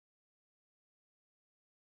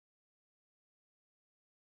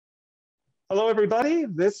Hello, everybody.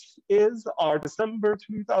 This is our December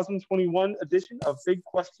 2021 edition of Big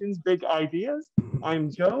Questions, Big Ideas.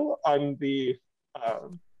 I'm Joe. I'm the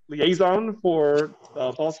liaison for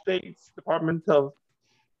the Ball State's Department of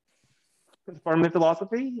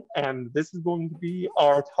Philosophy, and this is going to be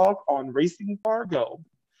our talk on racing Fargo.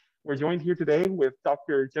 We're joined here today with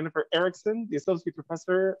Dr. Jennifer Erickson, the Associate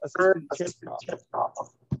Professor, Assistant Chair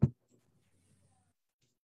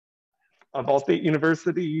of Ball State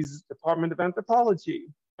University's Department of Anthropology.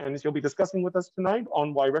 And she'll be discussing with us tonight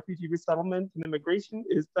on why refugee resettlement and immigration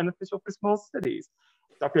is beneficial for small cities.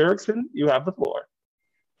 Dr. Erickson, you have the floor.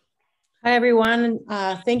 Hi, everyone.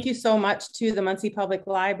 Thank you so much to the Muncie Public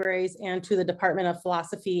Libraries and to the Department of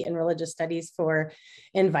Philosophy and Religious Studies for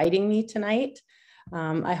inviting me tonight.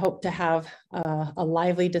 I hope to have a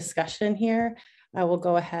lively discussion here. I will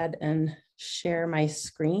go ahead and share my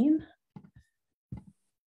screen.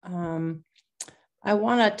 I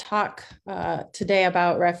want to talk today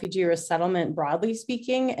about refugee resettlement broadly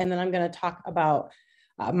speaking, and then I'm going to talk about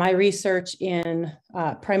my research in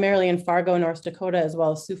primarily in Fargo, North Dakota, as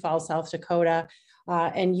well as Sioux Falls, South Dakota,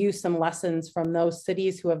 and use some lessons from those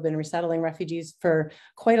cities who have been resettling refugees for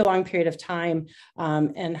quite a long period of time,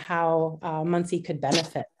 and how Muncie could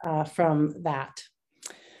benefit from that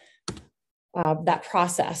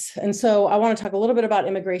process. And so I want to talk a little bit about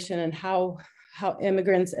immigration and how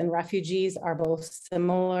immigrants and refugees are both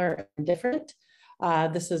similar and different.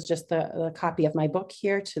 This is just the copy of my book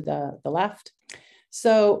here to the left.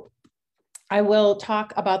 So I will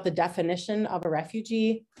talk about the definition of a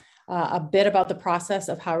refugee, a bit about the process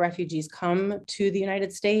of how refugees come to the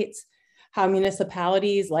United States, how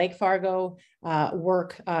municipalities like Fargo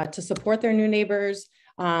work to support their new neighbors,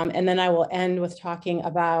 and then I will end with talking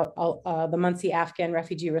about the Muncie Afghan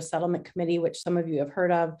Refugee Resettlement Committee, which some of you have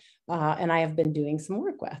heard of, and I have been doing some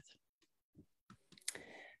work with.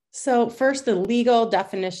 So first, the legal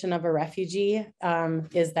definition of a refugee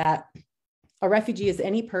is that a refugee is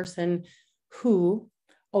any person who,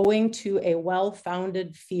 owing to a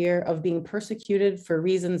well-founded fear of being persecuted for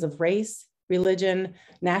reasons of race, religion,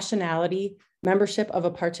 nationality, membership of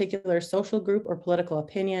a particular social group or political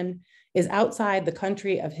opinion, is outside the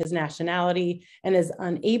country of his nationality and is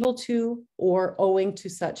unable to, or owing to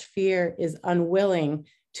such fear, is unwilling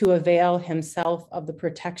to avail himself of the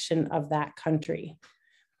protection of that country.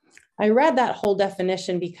 I read that whole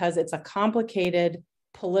definition because it's a complicated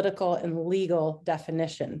political and legal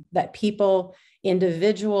definition that people,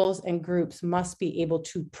 individuals and groups must be able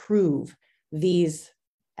to prove these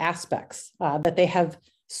aspects, that they have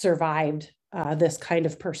survived this kind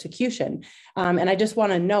of persecution. And I just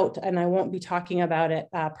want to note, and I won't be talking about it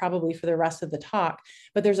probably for the rest of the talk,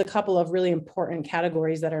 but there's a couple of really important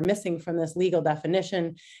categories that are missing from this legal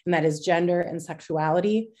definition, and that is gender and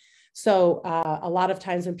sexuality. So a lot of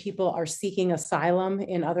times when people are seeking asylum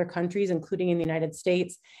in other countries, including in the United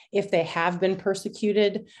States, if they have been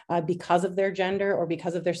persecuted because of their gender or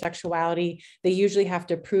because of their sexuality, they usually have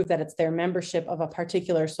to prove that it's their membership of a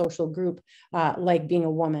particular social group, like being a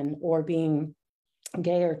woman or being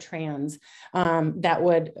gay or trans, that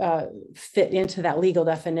would fit into that legal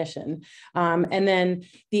definition. And then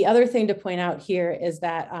the other thing to point out here is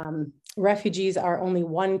that refugees are only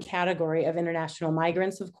one category of international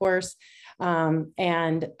migrants, of course.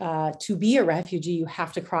 And to be a refugee, you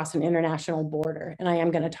have to cross an international border. And I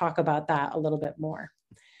am going to talk about that a little bit more.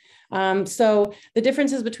 So the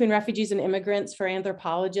differences between refugees and immigrants for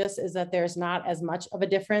anthropologists is that there's not as much of a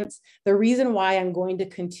difference. The reason why I'm going to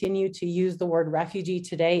continue to use the word refugee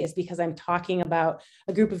today is because I'm talking about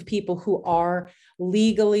a group of people who are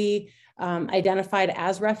legally identified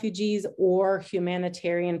as refugees or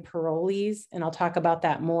humanitarian parolees. And I'll talk about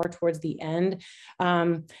that more towards the end.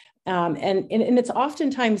 And it's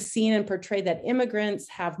oftentimes seen and portrayed that immigrants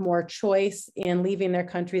have more choice in leaving their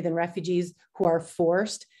country than refugees who are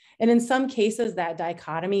forced. And in some cases, that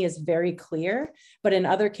dichotomy is very clear, but in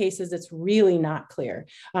other cases, it's really not clear.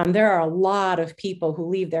 There are a lot of people who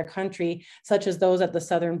leave their country, such as those at the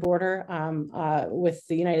southern border with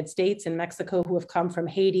the United States and Mexico, who have come from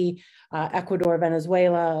Haiti, Ecuador,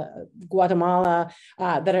 Venezuela, Guatemala,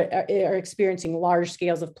 that are experiencing large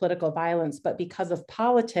scales of political violence, but because of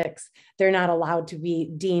politics, they're not allowed to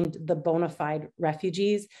be deemed the bona fide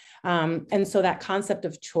refugees. And so that concept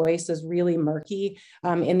of choice is really murky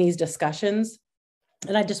in these discussions.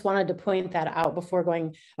 And I just wanted to point that out before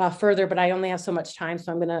going further, but I only have so much time,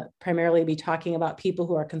 so I'm going to primarily be talking about people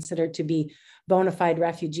who are considered to be bona fide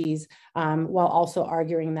refugees, while also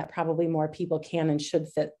arguing that probably more people can and should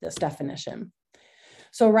fit this definition.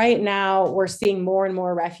 So right now we're seeing more and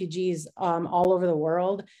more refugees all over the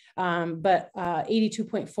world, but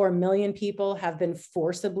 82.4 million people have been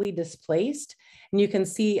forcibly displaced. And you can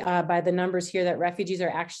see by the numbers here that refugees are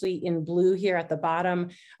actually in blue here at the bottom.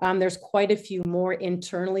 There's quite a few more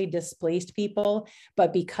internally displaced people,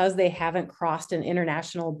 but because they haven't crossed an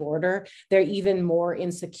international border, they're even more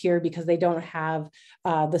insecure because they don't have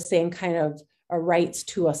the same kind of rights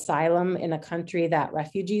to asylum in a country that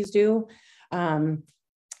refugees do. I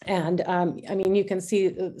mean, you can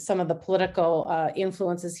see some of the political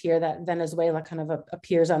influences here that Venezuela kind of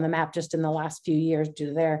appears on the map just in the last few years due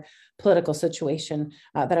to their political situation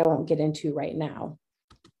that I won't get into right now.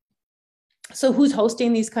 So who's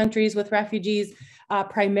hosting these countries with refugees?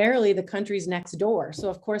 Primarily the countries next door. So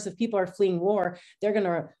of course, if people are fleeing war, they're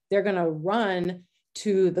gonna run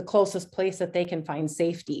to the closest place that they can find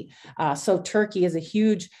safety. So Turkey is a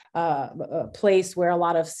huge place where a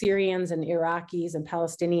lot of Syrians and Iraqis and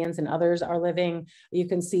Palestinians and others are living. You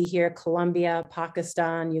can see here Colombia,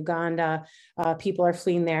 Pakistan, Uganda, people are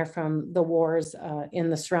fleeing there from the wars in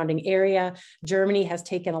the surrounding area. Germany has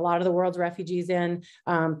taken a lot of the world's refugees in.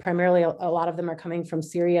 Primarily, a lot of them are coming from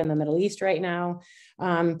Syria and the Middle East right now.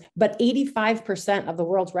 But 85% of the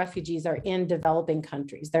world's refugees are in developing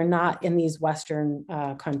countries. They're not in these Western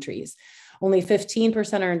countries. Only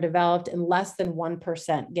 15% are in developed and less than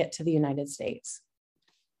 1% get to the United States.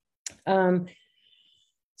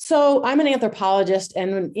 So I'm an anthropologist,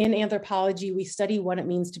 and in anthropology, we study what it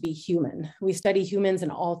means to be human. We study humans in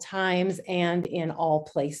all times and in all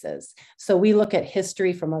places. So we look at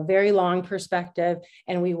history from a very long perspective,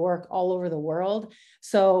 and we work all over the world.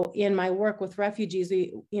 So in my work with refugees,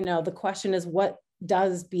 the question is, what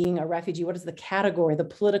does being a refugee, what is the category, the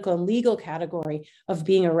political and legal category of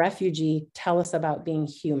being a refugee tell us about being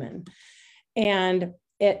human? And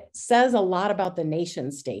it says a lot about the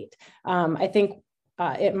nation state. I think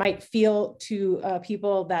it might feel to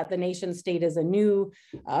people that the nation state is a new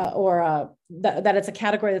that it's a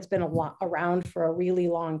category that's been around for a really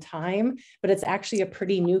long time, but it's actually a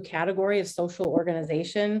pretty new category of social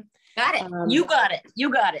organization. Got it. You got it.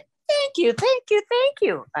 You got it. Thank you. Thank you. Thank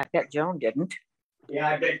you. I bet Joan didn't. Yeah,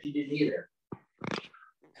 I bet you didn't either.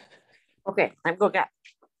 Okay, I'm going back.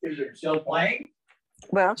 Is it still playing?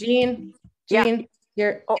 Well, Jean, yeah.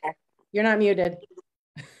 you're not muted.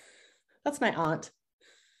 That's my aunt.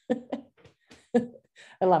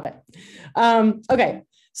 I love it. Okay,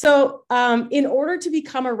 so in order to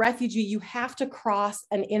become a refugee, you have to cross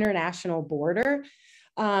an international border,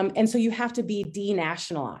 and so you have to be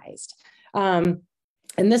denationalized.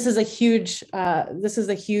 And this is a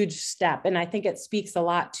huge step, and I think it speaks a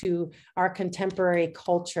lot to our contemporary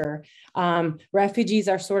culture. Refugees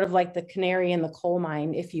are sort of like the canary in the coal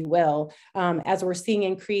mine, if you will, as we're seeing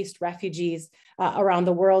increased refugees around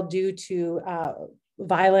the world due to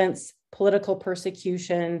violence, political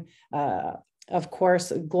persecution, of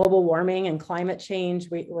course, global warming and climate change.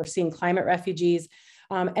 We're seeing climate refugees.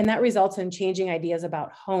 And that results in changing ideas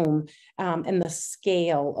about home and the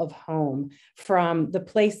scale of home, from the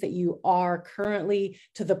place that you are currently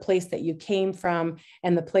to the place that you came from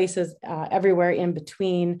and the places everywhere in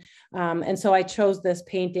between. And so I chose this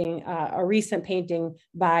painting, a recent painting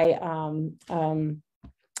by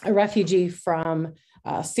a refugee from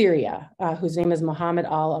Syria, whose name is Mohammed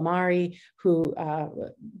Al-Amari, who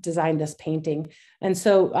designed this painting. And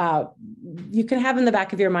so you can have in the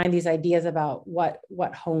back of your mind these ideas about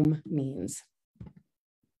what home means.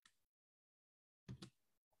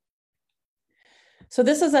 So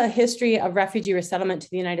this is a history of refugee resettlement to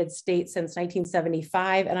the United States since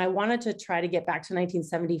 1975. And I wanted to try to get back to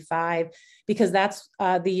 1975 because that's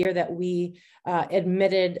the year that we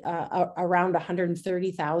admitted around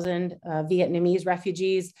 130,000 Vietnamese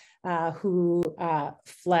refugees who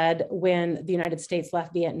fled when the United States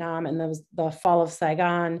left Vietnam, and there was the fall of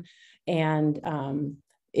Saigon. And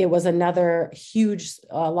it was another huge,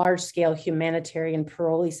 large-scale humanitarian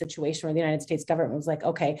parolee situation where the United States government was like,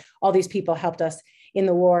 okay, all these people helped us in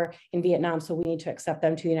the war in Vietnam, so we need to accept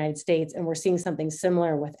them to the United States. And we're seeing something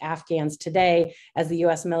similar with Afghans today as the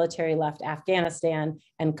US military left Afghanistan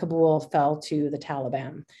and Kabul fell to the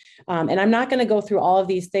Taliban. And I'm not gonna go through all of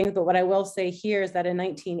these things, but what I will say here is that in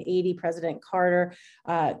 1980, President Carter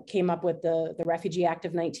came up with the Refugee Act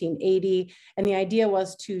of 1980. And the idea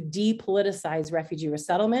was to depoliticize refugee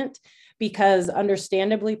resettlement because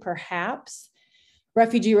understandably, perhaps,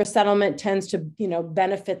 refugee resettlement tends to,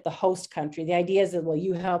 benefit the host country. The idea is that, well,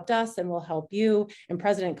 you helped us and we'll help you. And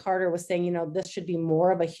President Carter was saying, this should be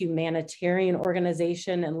more of a humanitarian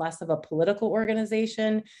organization and less of a political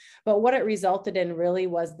organization. But what it resulted in really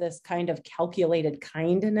was this kind of calculated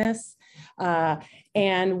kindness.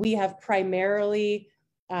 And we have primarily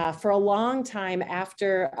For a long time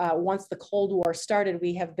after, once the Cold War started,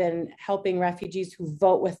 we have been helping refugees who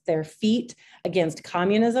vote with their feet against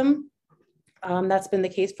communism. That's been the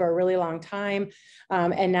case for a really long time.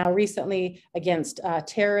 And now recently against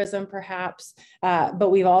terrorism, perhaps.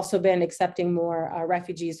 But we've also been accepting more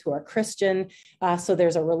refugees who are Christian. So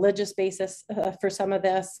there's a religious basis for some of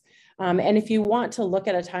this. And if you want to look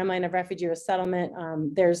at a timeline of refugee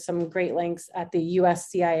resettlement, there's some great links at the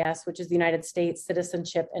USCIS, which is the United States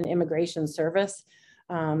Citizenship and Immigration Service,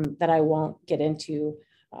 that I won't get into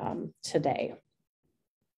today.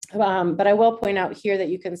 But I will point out here that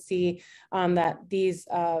you can see that these,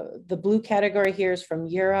 the blue category here is from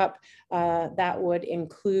Europe. That would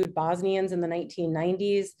include Bosnians in the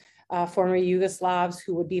 1990s, former Yugoslavs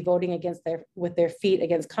who would be voting with their feet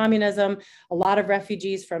against communism. A lot of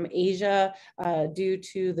refugees from Asia due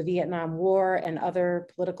to the Vietnam War and other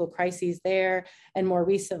political crises there. And more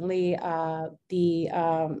recently, the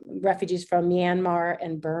refugees from Myanmar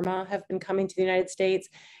and Burma have been coming to the United States.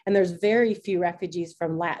 And there's very few refugees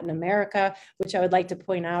from Latin America, which I would like to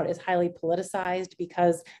point out is highly politicized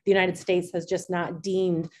because the United States has just not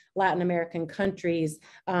deemed Latin American countries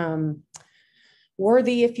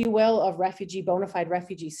worthy, if you will, of bona fide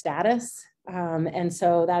refugee status. And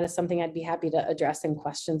so that is something I'd be happy to address in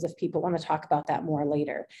questions if people want to talk about that more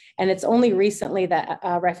later. And it's only recently that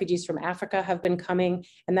refugees from Africa have been coming,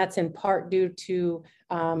 and that's in part due to,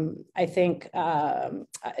 I think,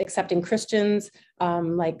 accepting Christians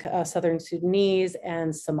like Southern Sudanese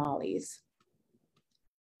and Somalis.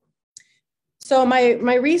 So my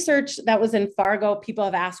research that was in Fargo, people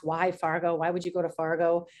have asked why Fargo? Why would you go to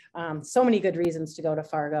Fargo? So many good reasons to go to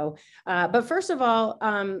Fargo. But first of all,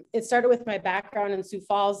 it started with my background in Sioux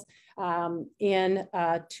Falls. In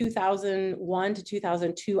 2001 to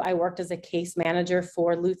 2002, I worked as a case manager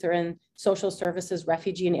for Lutheran Social Services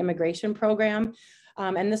Refugee and Immigration Program.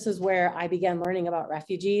 And this is where I began learning about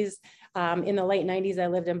refugees. In the late 90s, I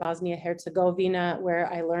lived in Bosnia-Herzegovina,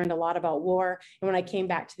 where I learned a lot about war. And when I came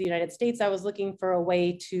back to the United States, I was looking for a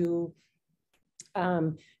way to,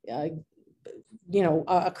 a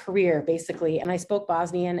career, basically. And I spoke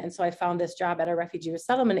Bosnian. And so I found this job at a refugee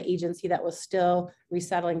resettlement agency that was still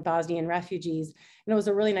resettling Bosnian refugees. And it was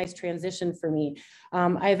a really nice transition for me.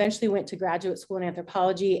 I eventually went to graduate school in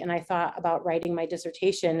anthropology, and I thought about writing my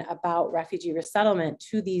dissertation about refugee resettlement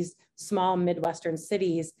to these small Midwestern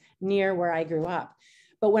cities near where I grew up.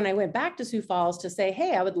 But when I went back to Sioux Falls to say,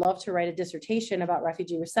 hey, I would love to write a dissertation about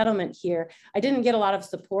refugee resettlement here, I didn't get a lot of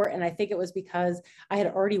support. And I think it was because I had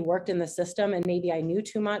already worked in the system and maybe I knew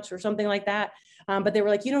too much or something like that. But they were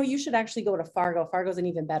like, you should actually go to Fargo. Fargo's an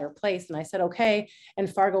even better place. And I said, okay. And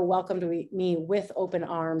Fargo welcomed me with open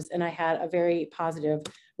arms. And I had a very positive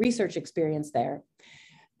research experience there.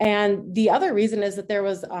 And the other reason is that there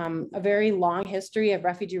was a very long history of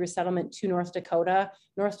refugee resettlement to North Dakota.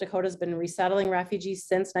 North Dakota has been resettling refugees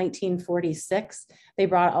since 1946. They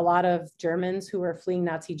brought a lot of Germans who were fleeing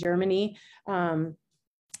Nazi Germany. I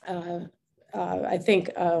think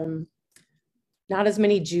not as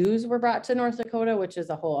many Jews were brought to North Dakota, which is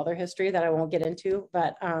a whole other history that I won't get into,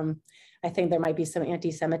 but I think there might be some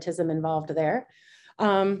anti-Semitism involved there.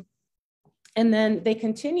 And then they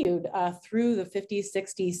continued through the 50s,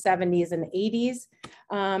 60s, 70s, and 80s,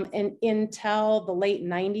 and until the late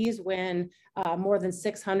 90s when more than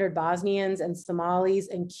 600 Bosnians and Somalis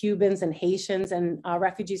and Cubans and Haitians and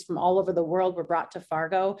refugees from all over the world were brought to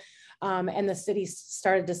Fargo. And the city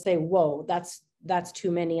started to say, whoa, that's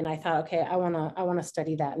too many. And I thought, okay, I wanna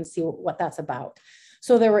study that and see what that's about.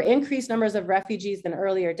 So there were increased numbers of refugees than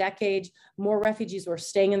earlier decades. More refugees were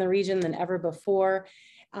staying in the region than ever before.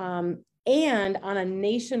 And on a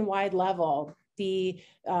nationwide level, the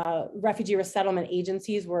refugee resettlement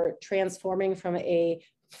agencies were transforming from a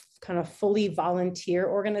kind of fully volunteer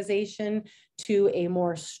organization to a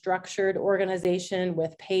more structured organization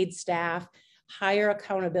with paid staff, higher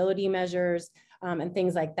accountability measures, and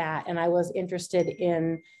things like that. And I was interested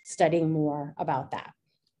in studying more about that.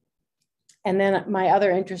 And then my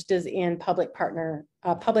other interest is in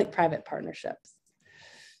public-private partnerships.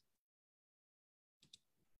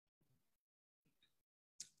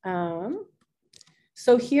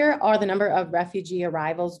 So here are the number of refugee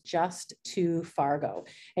arrivals just to Fargo.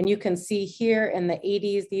 And you can see here in the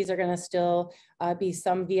 80s, these are going to still be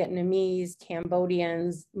some Vietnamese,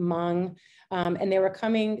 Cambodians, Hmong, and they were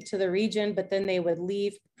coming to the region, but then they would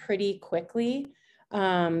leave pretty quickly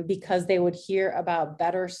because they would hear about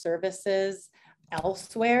better services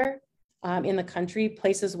elsewhere. in the country,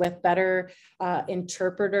 places with better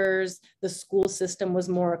interpreters. The school system was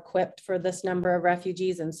more equipped for this number of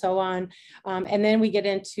refugees and so on. And then we get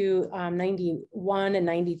into 91 and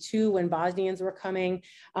 92 when Bosnians were coming,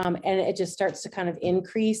 and it just starts to kind of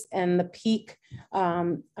increase. And the peak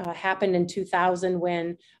happened in 2000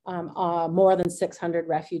 when more than 600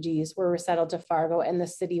 refugees were resettled to Fargo, and the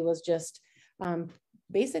city was just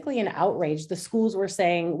basically an outrage. The schools were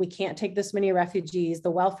saying, we can't take this many refugees.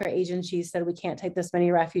 The welfare agencies said, we can't take this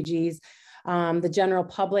many refugees. The general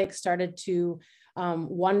public started to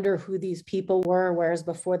wonder who these people were, whereas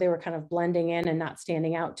before they were kind of blending in and not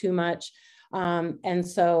standing out too much. And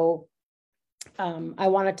so I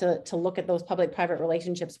wanted to look at those public-private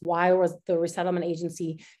relationships. Why was the resettlement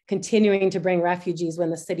agency continuing to bring refugees when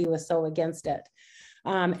the city was so against it?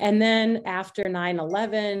 And then after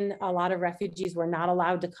 9/11, a lot of refugees were not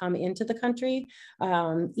allowed to come into the country,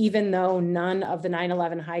 even though none of the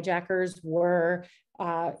 9/11 hijackers were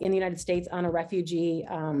in the United States on a refugee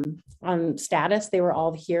on status. They were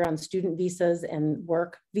all here on student visas and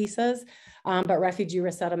work visas, but refugee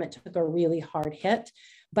resettlement took a really hard hit,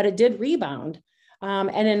 but it did rebound.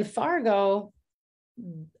 And in Fargo,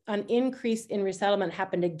 an increase in resettlement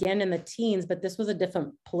happened again in the teens, but this was a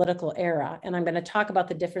different political era. And I'm going to talk about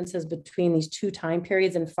the differences between these two time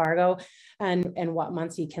periods in Fargo and what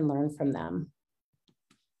Muncie can learn from them.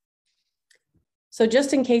 So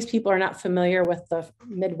just in case people are not familiar with the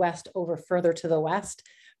Midwest over further to the west,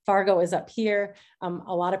 Fargo is up here.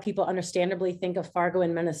 A lot of people understandably think of Fargo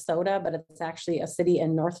in Minnesota, but it's actually a city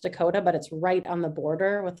in North Dakota, but it's right on the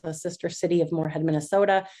border with the sister city of Moorhead,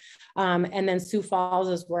 Minnesota. And then Sioux Falls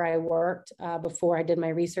is where I worked before I did my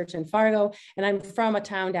research in Fargo. And I'm from a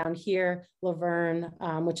town down here, Laverne,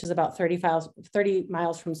 which is about 30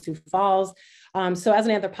 miles from Sioux Falls. So as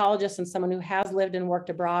an anthropologist and someone who has lived and worked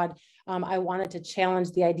abroad, I wanted to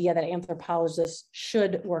challenge the idea that anthropologists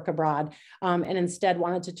should work abroad, and instead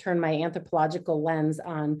wanted to turn my anthropological lens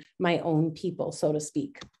on my own people, so to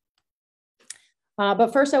speak.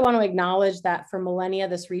 But first, I want to acknowledge that for millennia,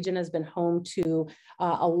 this region has been home to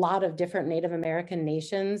a lot of different Native American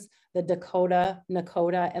nations, the Dakota,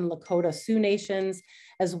 Nakota, and Lakota Sioux nations,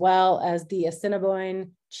 as well as the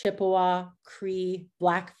Assiniboine, Chippewa, Cree,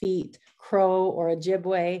 Blackfeet, Crow, or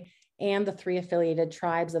Ojibwe, and the three affiliated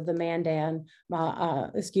tribes of the Mandan,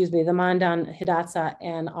 the Mandan, Hidatsa,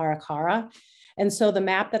 and Arikara. And so the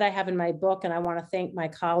map that I have in my book, and I want to thank my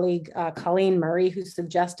colleague, Colleen Murray, who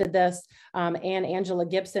suggested this, and Angela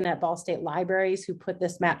Gibson at Ball State Libraries, who put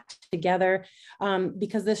this map together,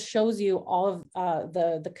 because this shows you all of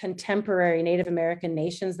the contemporary Native American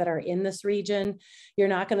nations that are in this region. You're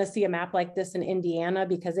not going to see a map like this in Indiana,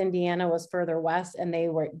 because Indiana was further west, and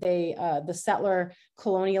the settler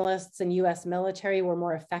colonialists and US military were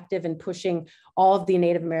more effective in pushing all of the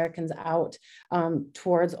Native Americans out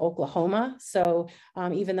towards Oklahoma. So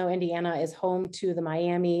even though Indiana is home to the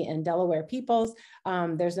Miami and Delaware peoples,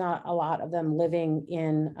 there's not a lot of them living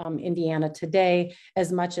in Indiana today,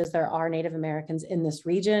 as much as there are Native Americans in this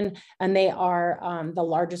region. And they are the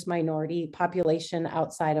largest minority population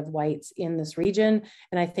outside of whites in this region.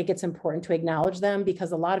 And I think it's important to acknowledge them,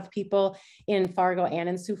 because a lot of people in Fargo and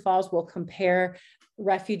in Sioux Falls will compare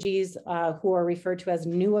refugees who are referred to as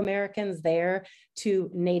new Americans there to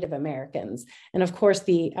Native Americans. And of course,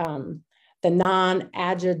 the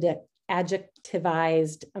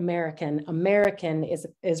non-adjectivized American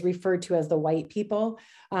is referred to as the white people.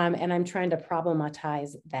 And I'm trying to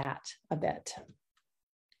problematize that a bit.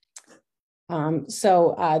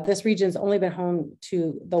 This region's only been home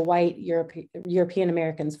to the white European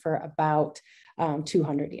Americans for about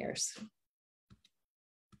 200 years.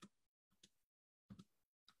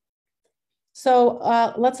 So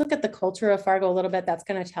let's look at the culture of Fargo a little bit. That's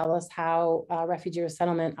going to tell us how refugee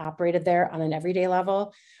resettlement operated there on an everyday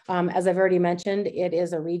level. As I've already mentioned, it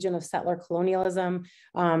is a region of settler colonialism.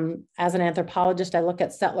 As an anthropologist, I look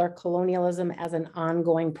at settler colonialism as an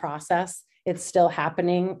ongoing process. It's still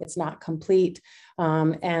happening. It's not complete.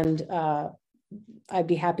 And I'd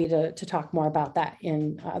be happy to talk more about that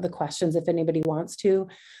in the questions if anybody wants to.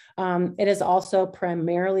 It is also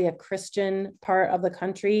primarily a Christian part of the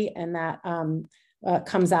country, and that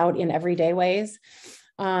comes out in everyday ways.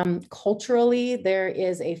 Culturally, there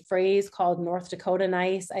is a phrase called North Dakota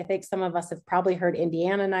nice. I think some of us have probably heard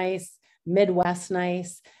Indiana nice, Midwest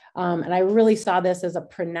nice. And I really saw this as a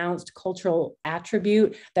pronounced cultural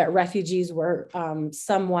attribute that refugees were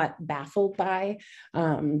somewhat baffled by,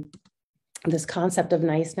 this concept of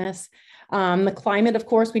niceness. The climate, of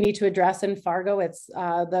course, we need to address in Fargo. It's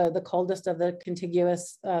the coldest of the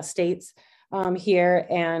contiguous states here.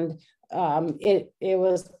 And it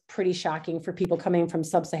was pretty shocking for people coming from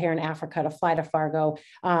sub-Saharan Africa to fly to Fargo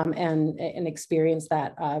and experience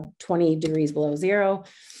that 20 degrees below zero.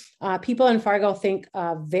 People in Fargo think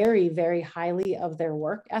very, very highly of their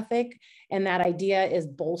work ethic, and that idea is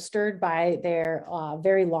bolstered by their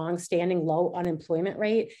very long-standing low unemployment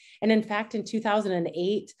rate. And in fact, in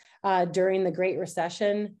 2008, during the Great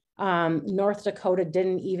Recession, North Dakota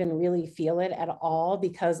didn't even really feel it at all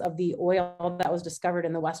because of the oil that was discovered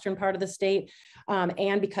in the western part of the state,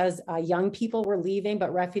 and because young people were leaving,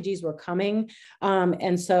 but refugees were coming.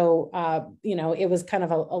 And so, you know, it was kind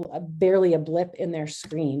of a barely a blip in their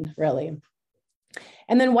screen, really.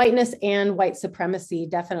 And then whiteness and white supremacy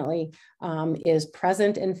definitely is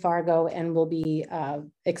present in Fargo and will be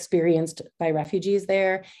experienced by refugees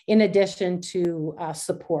there, in addition to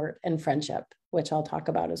support and friendship, which I'll talk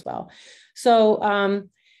about as well. So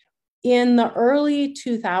in the early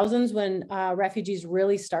 2000s, when refugees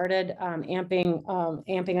really started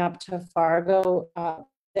amping up to Fargo,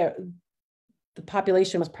 the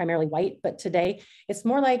population was primarily white, but today it's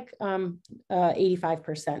more like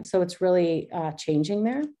 85%. So it's really changing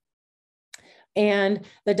there. And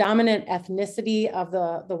the dominant ethnicity of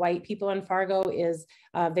the white people in Fargo is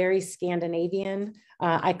very Scandinavian.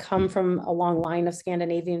 I come from a long line of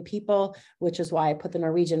Scandinavian people, which is why I put the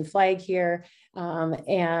Norwegian flag here.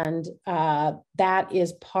 And that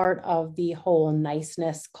is part of the whole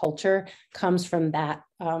niceness culture, comes from that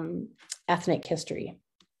ethnic history.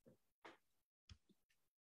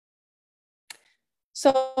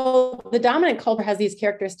 So the dominant culture has these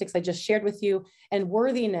characteristics I just shared with you, and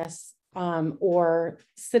worthiness or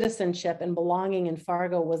citizenship and belonging in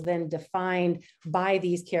Fargo was then defined by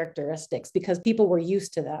these characteristics because people were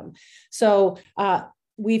used to them. So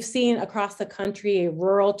we've seen across the country a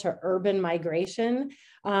rural to urban migration.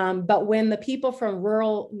 But when the people from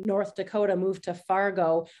rural North Dakota moved to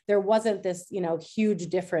Fargo, there wasn't this, you know, huge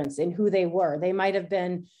difference in who they were. They might have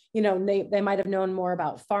been, you know, they might have known more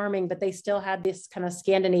about farming, but they still had this kind of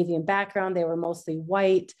Scandinavian background. They were mostly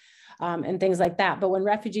white and things like that. But when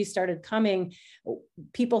refugees started coming,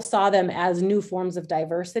 people saw them as new forms of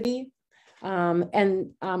diversity.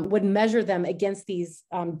 And would measure them against these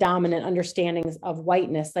dominant understandings of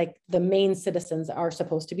whiteness, like the main citizens are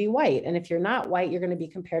supposed to be white. And if you're not white, you're going to be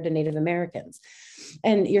compared to Native Americans.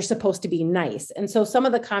 And you're supposed to be nice. And so some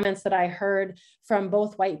of the comments that I heard from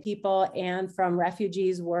both white people and from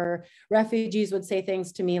refugees were, refugees would say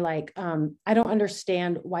things to me like, I don't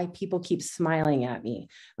understand why people keep smiling at me.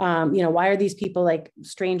 You know, why are these people like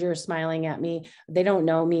strangers smiling at me? They don't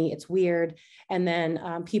know me. It's weird. And then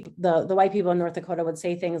the white people in North Dakota would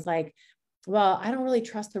say things like, well, I don't really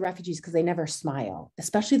trust the refugees because they never smile,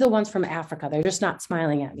 especially the ones from Africa. They're just not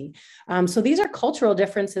smiling at me. So these are cultural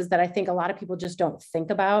differences that I think a lot of people just don't think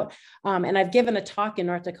about. And I've given a talk in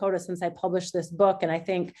North Dakota since I published this book. And I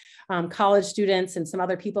think college students and some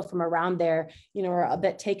other people from around there, you know, are a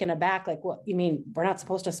bit taken aback. Like, what you mean, we're not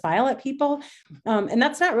supposed to smile at people? And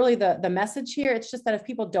that's not really the message here. It's just that if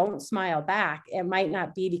people don't smile back, it might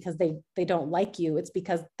not be because they don't like you. It's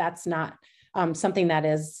because that's not something that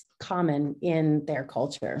is common in their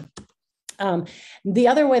culture. The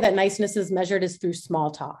other way that niceness is measured is through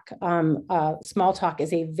small talk. Small talk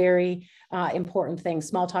is a very important thing.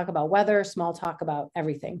 Small talk about weather, small talk about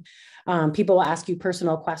everything. People will ask you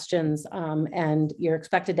personal questions and you're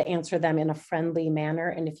expected to answer them in a friendly manner.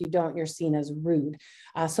 And if you don't, you're seen as rude.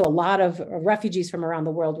 So a lot of refugees from around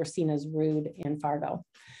the world were seen as rude in Fargo.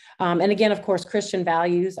 And again, of course, Christian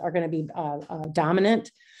values are going to be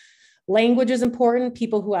dominant. Language is important.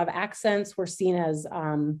 People who have accents were seen as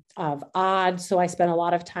odd. So I spent a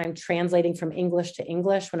lot of time translating from English to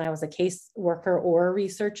English when I was a case worker or a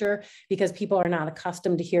researcher, because people are not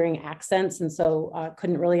accustomed to hearing accents and so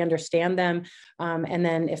couldn't really understand them. And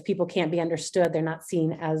then if people can't be understood, they're not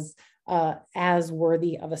seen as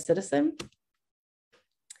worthy of a citizen.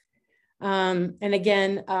 And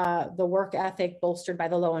again, the work ethic bolstered by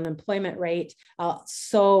the low unemployment rate.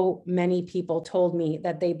 So many people told me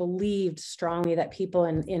that they believed strongly that people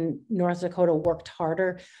in North Dakota worked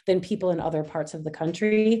harder than people in other parts of the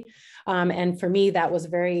country. And for me, that was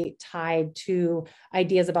very tied to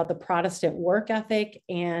ideas about the Protestant work ethic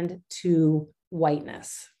and to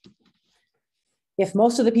whiteness. If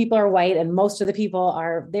most of the people are white and most of the people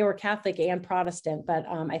they were Catholic and Protestant, but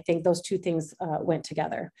I think those two things went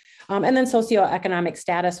together. And then socioeconomic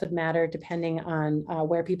status would matter depending on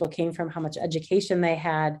where people came from, how much education they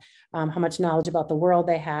had, how much knowledge about the world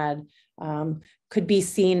they had, could be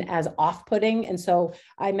seen as off-putting. And so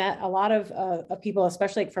I met a lot of people,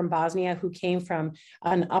 especially from Bosnia, who came from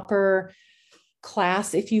an upper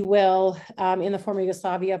class, if you will, in the former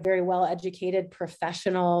Yugoslavia, very well-educated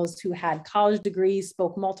professionals who had college degrees,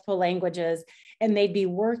 spoke multiple languages, and they'd be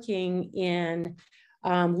working in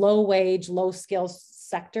low-wage, low-skill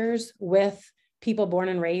sectors with people born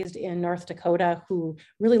and raised in North Dakota who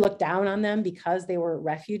really looked down on them because they were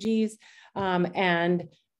refugees.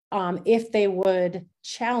 If they would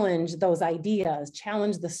challenge those ideas,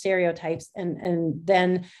 challenge the stereotypes, and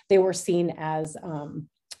then they were seen as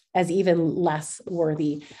even less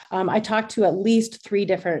worthy. I talked to at least 3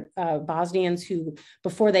 different Bosnians who,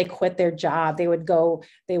 before they quit their job, they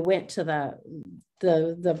went to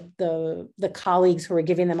the colleagues who were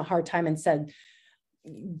giving them a hard time and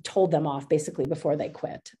told them off basically before they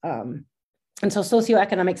quit. And so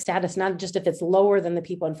socioeconomic status, not just if it's lower than the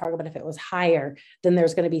people in Fargo, but if it was higher, then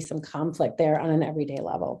there's going to be some conflict there on an everyday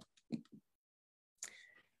level.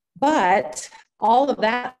 But all of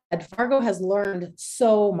that, Fargo has learned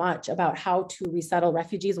so much about how to resettle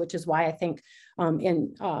refugees, which is why I think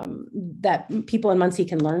that people in Muncie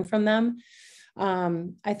can learn from them.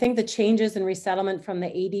 I think the changes in resettlement from the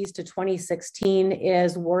 80s to 2016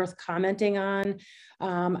 is worth commenting on.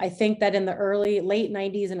 I think that in the late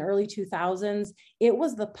 90s and early 2000s, it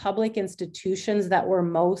was the public institutions that were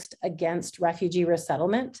most against refugee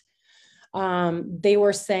resettlement. They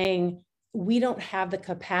were saying, we don't have the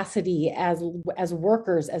capacity as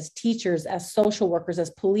workers, as teachers, as social workers, as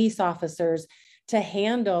police officers to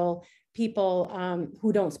handle people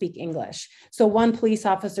who don't speak English. So one police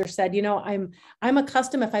officer said, I'm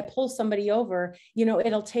accustomed, if I pull somebody over,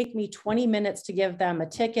 it'll take me 20 minutes to give them a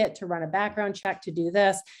ticket, to run a background check, to do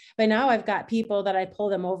this. But now I've got people that I pull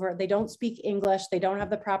them over, they don't speak English, they don't have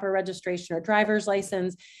the proper registration or driver's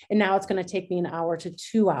license, and now it's going to take me an hour to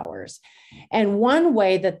 2 hours. And one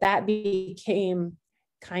way that became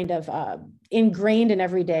kind of ingrained in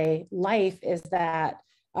everyday life is that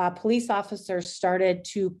police officers started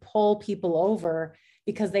to pull people over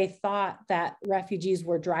because they thought that refugees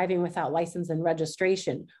were driving without license and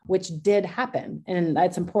registration, which did happen. And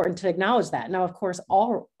it's important to acknowledge that. Now, of course,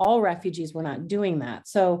 all refugees were not doing that.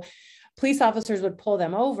 So police officers would pull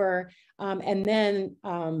them over. And then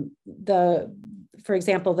for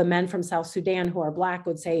example, the men from South Sudan who are Black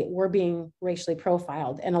would say, we're being racially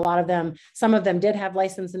profiled. And some of them did have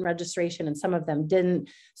license and registration and some of them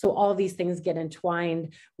didn't. So all of these things get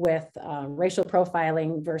entwined with racial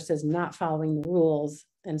profiling versus not following the rules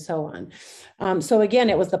and so on. So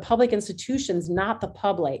again, it was the public institutions, not the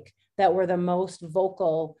public, that were the most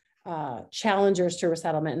vocal challengers to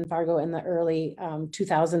resettlement in Fargo in the early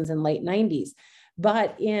 2000s and late 90s.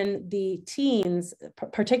 But in the teens,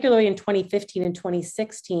 particularly in 2015 and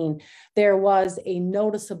 2016, there was a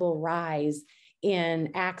noticeable rise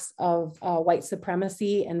in acts of white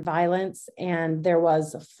supremacy and violence. And there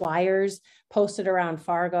was flyers posted around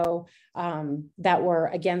Fargo that were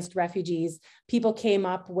against refugees. People came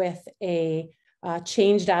up with a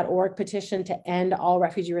change.org petition to end all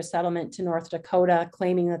refugee resettlement to North Dakota,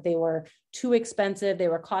 claiming that they were too expensive. They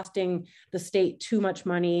were costing the state too much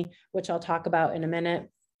money, which I'll talk about in a minute.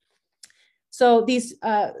 So these,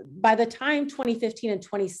 by the time 2015 and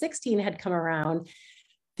 2016 had come around,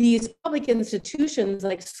 these public institutions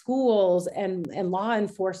like schools and law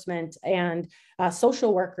enforcement and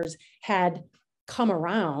social workers had come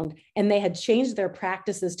around, and they had changed their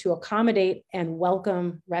practices to accommodate and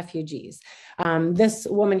welcome refugees. This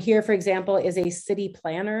woman here, for example, is a city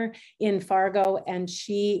planner in Fargo, and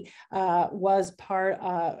she helped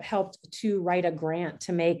to write a grant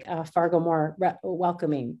to make Fargo more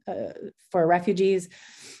welcoming for refugees.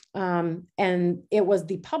 And it was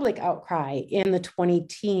the public outcry in the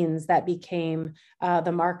 2010s that became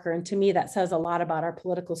the marker. And to me, that says a lot about our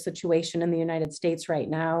political situation in the United States right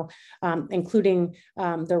now, including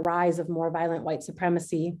the rise of more violent white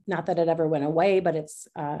supremacy. Not that it ever went away, but it's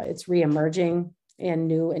reemerging in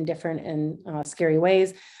new and different and scary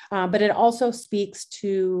ways. But it also speaks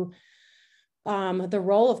to the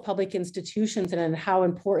role of public institutions and how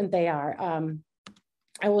important they are.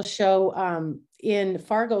 I will show in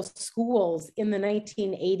Fargo schools in the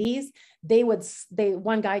 1980s,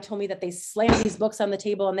 one guy told me that they slammed these books on the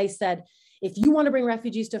table and they said, if you want to bring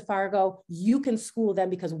refugees to Fargo, you can school them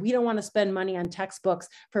because we don't want to spend money on textbooks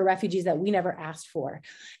for refugees that we never asked for.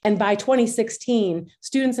 And by 2016,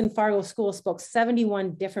 students in Fargo schools spoke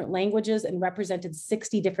 71 different languages and represented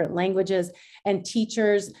 60 different languages, and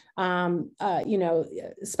teachers,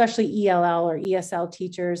 especially ELL or ESL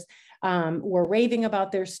teachers, were raving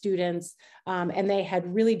about their students, and they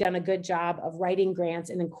had really done a good job of writing grants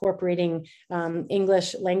and incorporating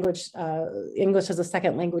English as a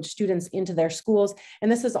second language students into their schools.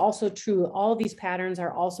 And this is also true. All of these patterns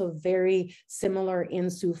are also very similar in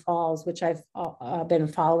Sioux Falls, which I've been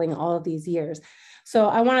following all of these years. So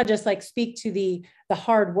I want to just like speak to the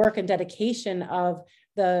hard work and dedication of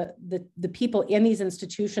the people in these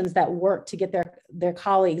institutions that work to get their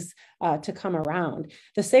colleagues to come around.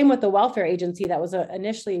 The same with the welfare agency that was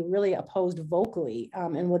initially really opposed vocally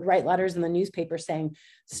and would write letters in the newspaper saying,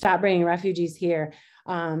 stop bringing refugees here.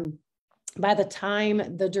 By the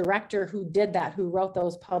time the director who did that, who wrote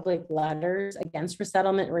those public letters against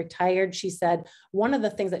resettlement, retired, she said one of the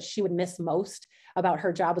things that she would miss most about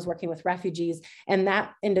her job was working with refugees. And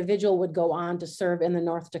that individual would go on to serve in the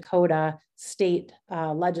North Dakota state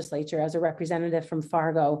legislature as a representative from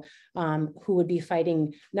Fargo, who would be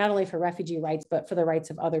fighting not only for refugee rights, but for the rights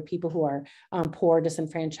of other people who are poor,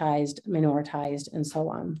 disenfranchised, minoritized, and so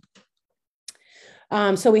on.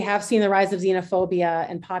 So we have seen the rise of xenophobia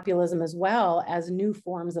and populism as well as new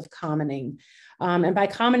forms of commoning. And by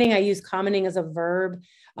commoning, I use commoning as a verb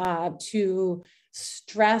to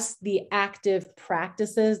stress the active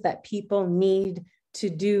practices that people need to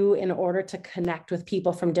do in order to connect with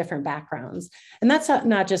people from different backgrounds. And that's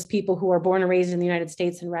not just people who are born and raised in the United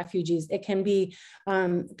States and refugees. It can be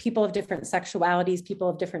people of different sexualities, people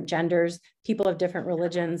of different genders, people of different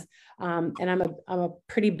religions. And I'm a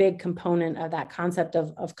pretty big component of that concept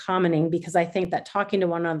of commoning, because I think that talking to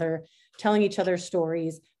one another, telling each other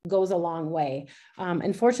stories goes a long way.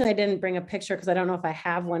 Unfortunately, I didn't bring a picture because I don't know if I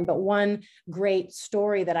have one, but one great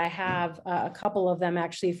story that I have, a couple of them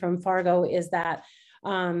actually from Fargo, is that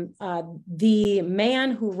the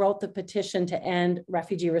man who wrote the petition to end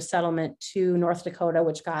refugee resettlement to North Dakota,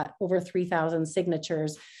 which got over 3,000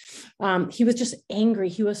 signatures, he was just angry.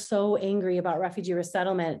 He was so angry about refugee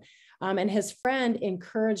resettlement. And his friend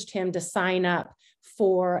encouraged him to sign up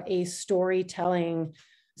for a storytelling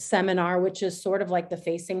seminar, which is sort of like the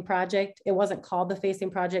Facing Project. It wasn't called the Facing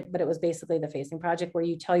Project, but it was basically the Facing Project, where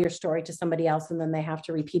you tell your story to somebody else and then they have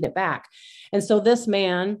to repeat it back. And so this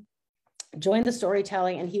man joined the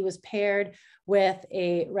storytelling, and he was paired with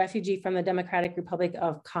a refugee from the Democratic Republic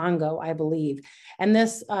of Congo, I believe. And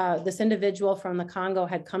this individual from the Congo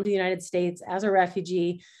had come to the United States as a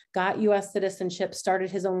refugee, got US citizenship, started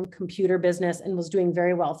his own computer business, and was doing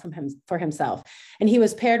very well for himself. And he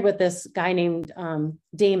was paired with this guy named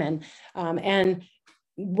Damon. And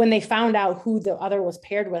when they found out who the other was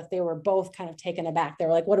paired with, they were both kind of taken aback. They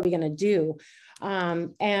were like, what are we going to do?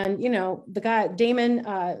 And, you know, the guy, Damon,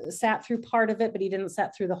 sat through part of it, but he didn't sit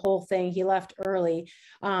through the whole thing. He left early.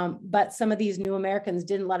 But some of these new Americans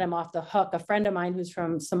didn't let him off the hook. A friend of mine who's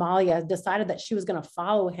from Somalia decided that she was going to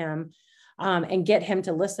follow him and get him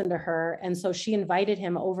to listen to her. And so she invited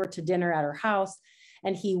him over to dinner at her house,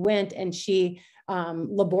 and he went, and she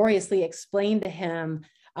laboriously explained to him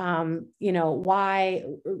you know, why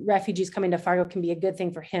refugees coming to Fargo can be a good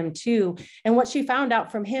thing for him too. And what she found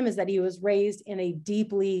out from him is that he was raised in a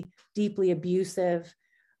deeply, deeply abusive,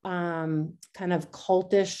 kind of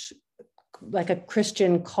cultish, like a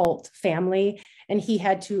Christian cult family. And he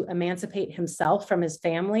had to emancipate himself from his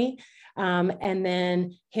family. And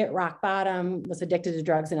then hit rock bottom, was addicted to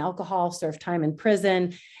drugs and alcohol, served time in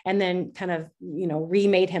prison, and then kind of, you know,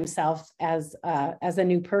 remade himself as a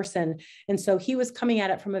new person. And so he was coming at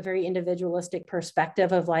it from a very individualistic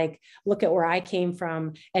perspective of like, look at where I came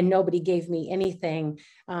from and nobody gave me anything.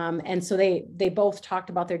 And so they both talked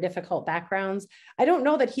about their difficult backgrounds. I don't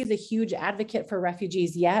know that he's a huge advocate for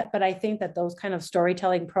refugees yet, but I think that those kind of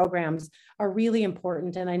storytelling programs are really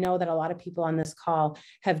important. And I know that a lot of people on this call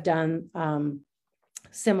have done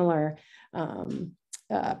similar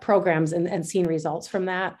programs and seen results from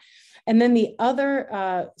that. And then the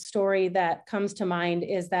other story that comes to mind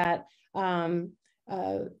is that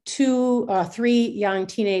three young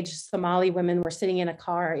teenage Somali women were sitting in a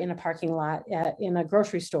car in a parking lot in a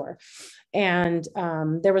grocery store. And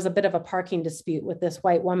there was a bit of a parking dispute with this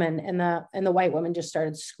white woman, and the white woman just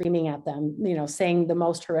started screaming at them, you know, saying the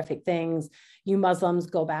most horrific things. You Muslims,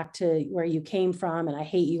 go back to where you came from, and I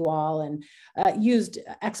hate you all, and used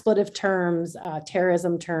expletive terms,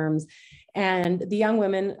 terrorism terms. And the young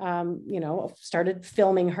women, you know, started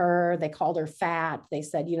filming her. They called her fat. They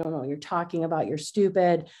said, you don't know what you're talking about, you're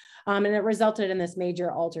stupid. And it resulted in this major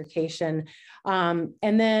altercation. And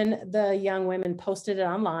then the young women posted it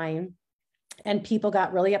online, and people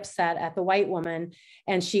got really upset at the white woman,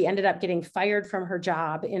 and she ended up getting fired from her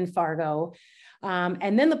job in Fargo.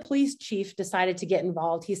 And then the police chief decided to get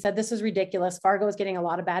involved. He said, this is ridiculous. Fargo is getting a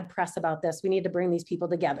lot of bad press about this. We need to bring these people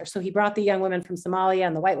together. So he brought the young women from Somalia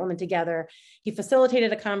and the white woman together. He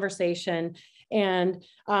facilitated a conversation. And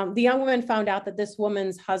the young woman found out that this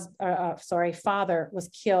woman's father was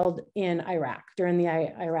killed in Iraq during the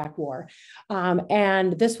Iraq war.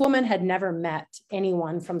 And this woman had never met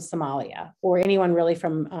anyone from Somalia or anyone really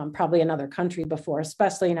from probably another country before,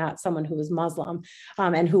 especially not someone who was Muslim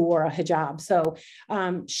and who wore a hijab. So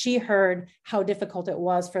she heard how difficult it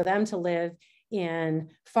was for them to live in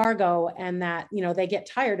Fargo, and that, you know, they get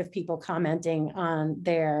tired of people commenting on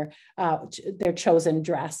their chosen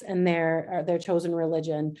dress and their chosen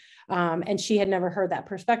religion. And she had never heard that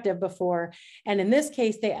perspective before. And in this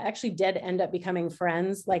case, they actually did end up becoming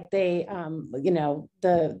friends. Like they, you know,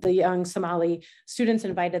 the young Somali students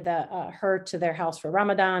invited her to their house for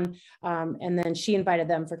Ramadan. And then she invited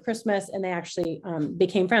them for Christmas, and they actually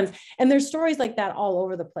became friends. And there's stories like that all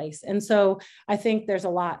over the place. And so I think there's a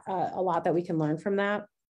lot that we can learn from that.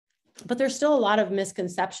 But there's still a lot of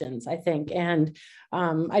misconceptions, I think. And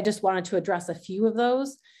I just wanted to address a few of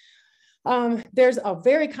those. There's a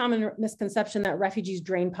very common misconception that refugees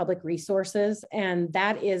drain public resources, and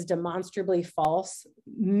that is demonstrably false.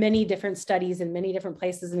 Many different studies in many different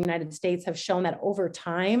places in the United States have shown that over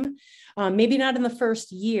time, maybe not in the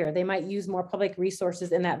first year, they might use more public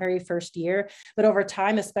resources in that very first year, but over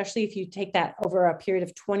time, especially if you take that over a period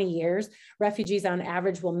of 20 years, refugees on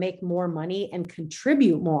average will make more money and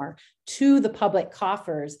contribute more to the public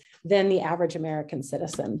coffers than the average American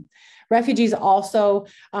citizen. Refugees also,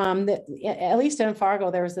 at least in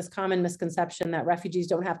Fargo, there was this common misconception that refugees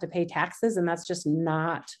don't have to pay taxes, and that's just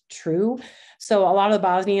not true. So a lot of the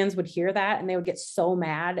Bosnians would hear that and they would get so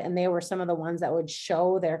mad, and they were some of the ones that would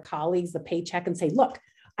show their colleagues the paycheck and say, look,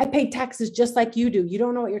 I pay taxes just like you do. You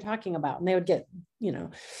don't know what you're talking about. And they would get, you know,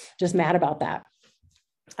 just mad about that.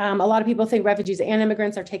 A lot of people think refugees and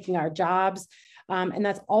immigrants are taking our jobs. And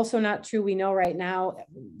that's also not true. We know right now,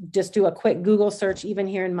 just do a quick Google search, even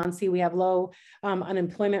here in Muncie, we have low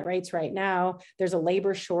unemployment rates right now. There's a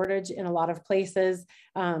labor shortage in a lot of places.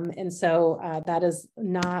 And so that is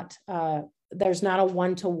not, there's not a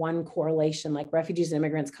one-to-one correlation, like refugees and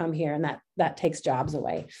immigrants come here and that takes jobs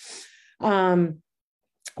away.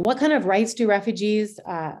 What kind of rights do refugees,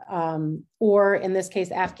 or in this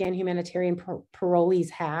case, Afghan humanitarian parolees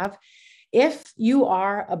have? If you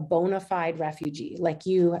are a bona fide refugee, like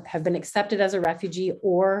you have been accepted as a refugee,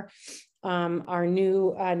 or our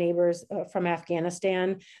new neighbors from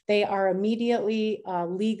Afghanistan, they are immediately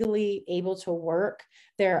legally able to work.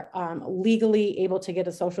 They're legally able to get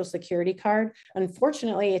a Social Security card.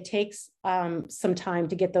 Unfortunately, it takes some time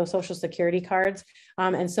to get those Social Security cards.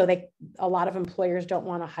 And so a lot of employers don't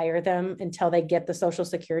want to hire them until they get the Social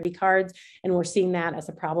Security cards. And we're seeing that as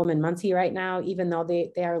a problem in Muncie right now. Even though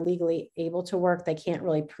they are legally able to work, they can't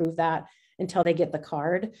really prove that until they get the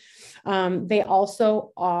card. They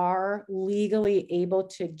also are legally able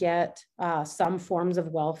to get some forms of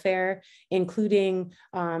welfare, including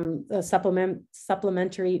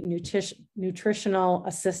supplementary nutritional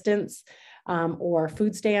assistance or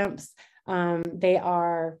food stamps. They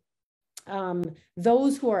are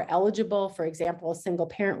those who are eligible, for example, a single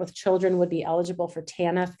parent with children would be eligible for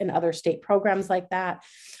TANF and other state programs like that.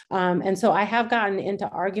 And so I have gotten into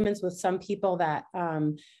arguments with some people that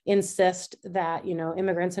insist that, you know,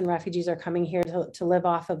 immigrants and refugees are coming here to live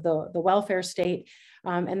off of the welfare state.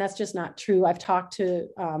 And that's just not true. I've talked to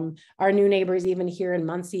our new neighbors, even here in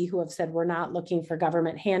Muncie, who have said, we're not looking for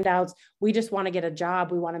government handouts. We just want to get a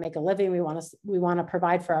job. We want to make a living. We want to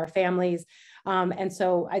provide for our families. And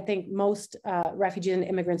so I think most refugees and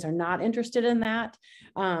immigrants are not interested in that.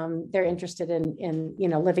 They're interested in you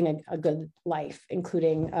know, living a good life,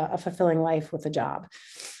 including a fulfilling life with a job.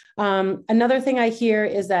 Another thing I hear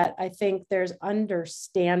is that I think there's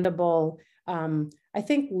understandable I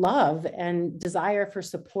think love and desire for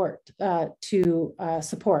support to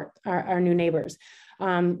support our new neighbors.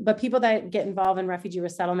 But people that get involved in refugee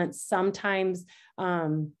resettlement sometimes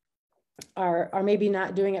are maybe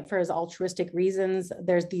not doing it for as altruistic reasons.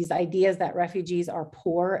 There's these ideas that refugees are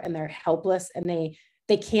poor and they're helpless and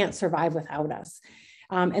they can't survive without us.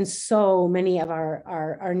 And so many of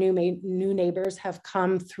our new neighbors have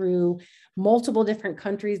come through multiple different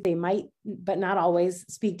countries. They might, but not always,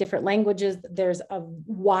 speak different languages. There's a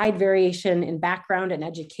wide variation in background and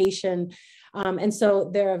education. And so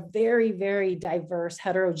they're a very, very diverse,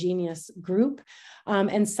 heterogeneous group.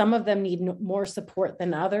 And some of them need more support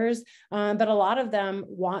than others. But a lot of them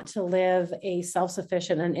want to live a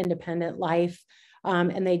self-sufficient and independent life.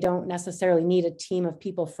 And they don't necessarily need a team of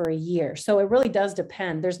people for a year. So it really does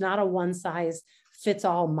depend. There's not a one size fits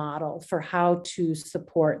all model for how to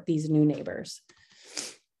support these new neighbors.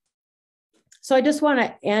 So I just want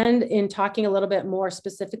to end in talking a little bit more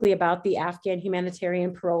specifically about the Afghan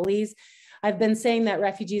humanitarian parolees. I've been saying that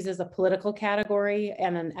refugees is a political category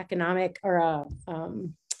and an economic or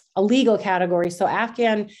a legal category. So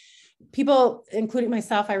Afghan people, including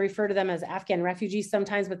myself, I refer to them as Afghan refugees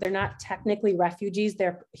sometimes, but they're not technically refugees.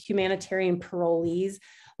 They're humanitarian parolees,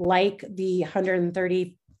 like the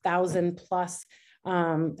 130,000 plus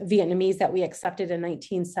Vietnamese that we accepted in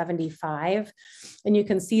 1975. And you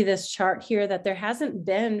can see this chart here that there hasn't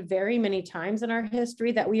been very many times in our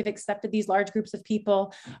history that we've accepted these large groups of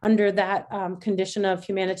people under that condition of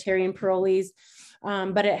humanitarian parolees.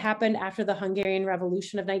 But it happened after the Hungarian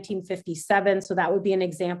Revolution of 1957. So that would be an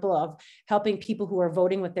example of helping people who are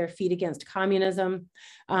voting with their feet against communism.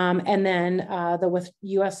 And then the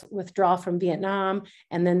US withdrawal from Vietnam,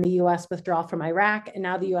 and then the US withdrawal from Iraq, and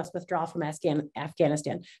now the US withdrawal from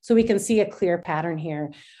Afghanistan. So we can see a clear pattern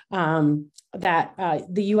here that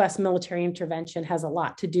the US military intervention has a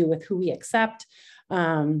lot to do with who we accept.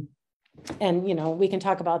 And, you know, we can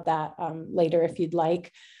talk about that later if you'd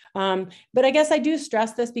like. But I guess I do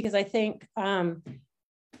stress this because I think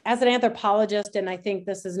as an anthropologist, and I think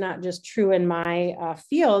this is not just true in my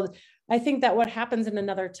field, I think that what happens in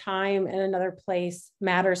another time and another place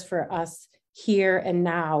matters for us here and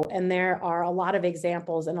now. And there are a lot of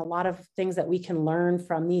examples and a lot of things that we can learn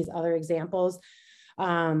from these other examples.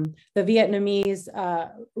 The Vietnamese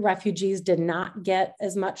refugees did not get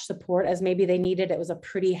as much support as maybe they needed. It was a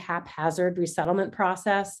pretty haphazard resettlement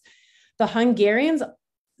process. The Hungarians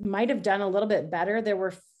might have done a little bit better. There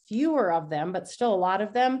were fewer of them, but still a lot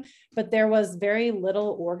of them, but there was very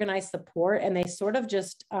little organized support, and they sort of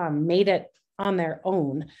just made it on their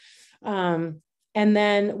own. And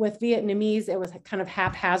then with Vietnamese, it was kind of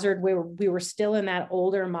haphazard. We were still in that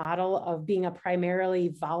older model of being a primarily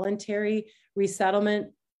voluntary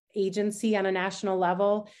resettlement agency on a national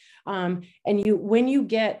level. And when you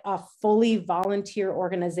get a fully volunteer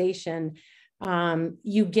organization,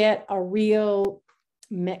 you get a real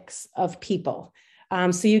mix of people.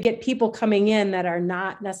 So you get people coming in that are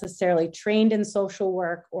not necessarily trained in social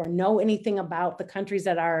work or know anything about the countries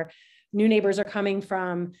that our new neighbors are coming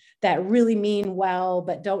from, that really mean well,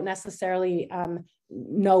 but don't necessarily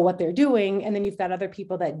know what they're doing. And then you've got other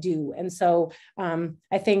people that do. And so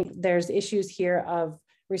I think there's issues here of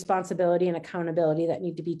responsibility and accountability that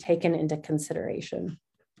need to be taken into consideration.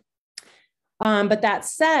 But that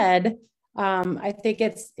said, I think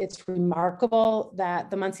it's remarkable that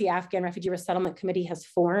the Muncie Afghan Refugee Resettlement Committee has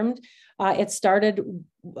formed. It started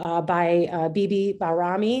by Bibi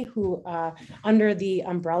Bahrami, who under the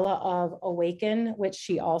umbrella of Awaken, which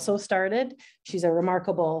she also started. She's a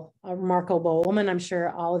remarkable woman. I'm sure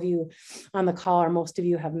all of you on the call, or most of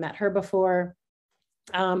you, have met her before.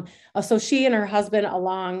 So she and her husband,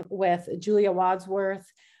 along with Julia Wadsworth,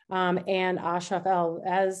 and Ashraf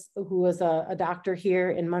El-Ez, who was a doctor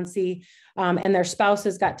here in Muncie, and their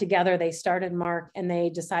spouses got together. They started MARRC, and they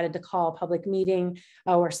decided to call a public meeting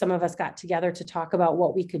where some of us got together to talk about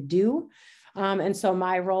what we could do. And so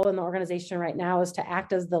my role in the organization right now is to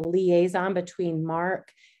act as the liaison between MARRC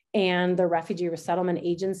and the refugee resettlement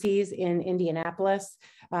agencies in Indianapolis.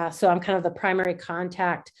 So I'm kind of the primary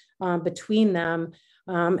contact between them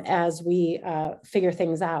as we figure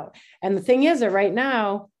things out. And the thing is that right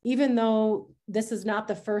now, even though this is not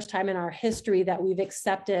the first time in our history that we've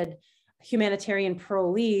accepted humanitarian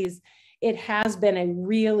parolees, it has been a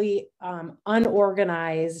really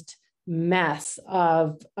unorganized mess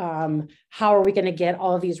of how are we going to get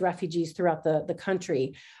all of these refugees throughout the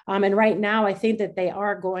country. And right now, I think that they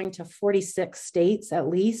are going to 46 states at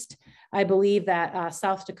least. I believe that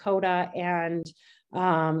South Dakota and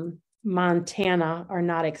Montana are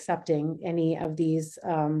not accepting any of these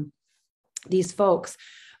folks.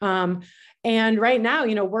 And right now,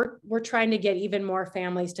 you know, we're trying to get even more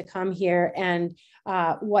families to come here. And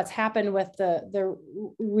what's happened with the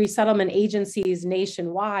resettlement agencies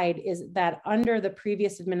nationwide is that under the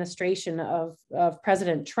previous administration of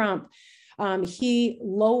President Trump, he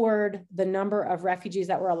lowered the number of refugees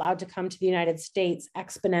that were allowed to come to the United States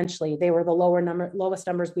exponentially. They were the lowest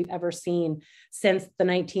numbers we've ever seen since the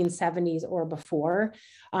 1970s or before.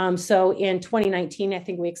 So in 2019, I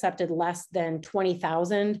think we accepted less than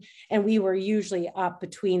 20,000, and we were usually up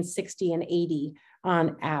between 60 and 80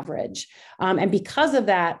 on average. And because of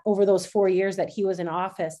that, over those 4 years that he was in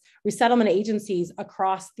office, resettlement agencies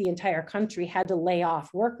across the entire country had to lay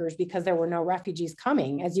off workers because there were no refugees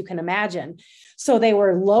coming, as you can imagine. So they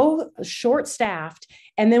were short-staffed,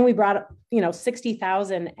 and then we brought,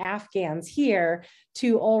 60,000 Afghans here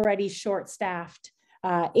to already short-staffed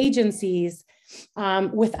agencies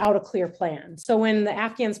without a clear plan. So when the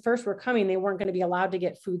Afghans first were coming, they weren't going to be allowed to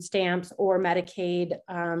get food stamps or Medicaid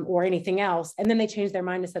or anything else. And then they changed their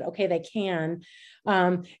mind and said, okay, they can.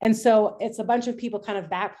 And so it's a bunch of people kind of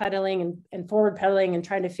backpedaling and forward pedaling and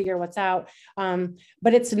trying to figure what's out.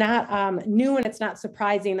 But it's not new, and it's not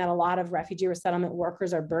surprising that a lot of refugee resettlement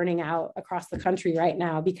workers are burning out across the country right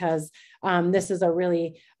now, because this is a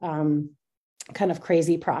really kind of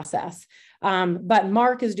crazy process. But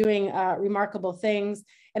MARRC is doing remarkable things.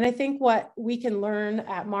 And I think what we can learn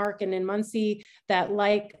at MARRC and in Muncie, that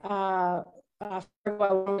like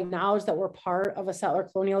Fargo, I acknowledge that we're part of a settler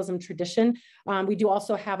colonialism tradition. We do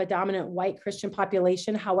also have a dominant white Christian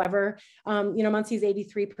population. However, Muncie is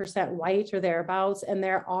 83% white or thereabouts, and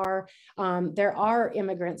there are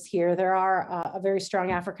immigrants here. There are a very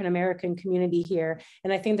strong African-American community here.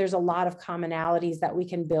 And I think there's a lot of commonalities that we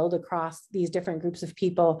can build across these different groups of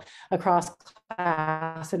people, across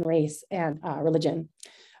class and race and religion.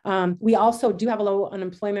 We also do have a low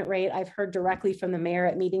unemployment rate. I've heard directly from the mayor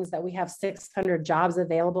at meetings that we have 600 jobs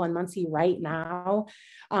available in Muncie right now.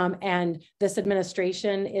 And this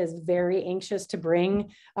administration is very anxious to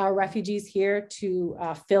bring refugees here to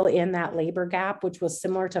fill in that labor gap, which was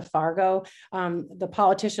similar to Fargo. The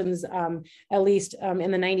politicians, at least in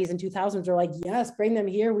the 90s and 2000s, are like, yes, bring them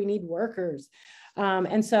here. We need workers.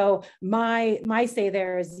 And so my say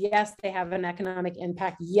there is, yes, they have an economic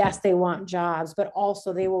impact. Yes, they want jobs, but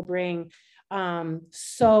also they will bring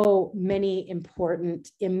so many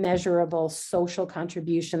important, immeasurable social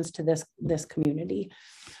contributions to this community.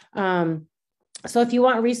 So if you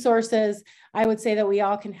want resources, I would say that we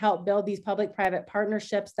all can help build these public-private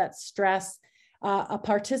partnerships that stress a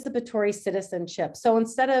participatory citizenship. So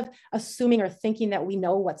instead of assuming or thinking that we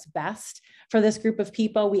know what's best for this group of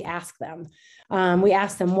people, we ask them. We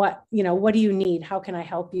ask them, what do you need? How can I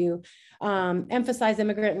help you? Emphasize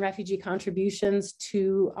immigrant and refugee contributions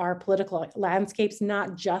to our political landscapes,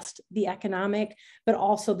 not just the economic, but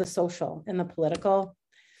also the social and the political.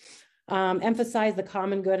 Emphasize the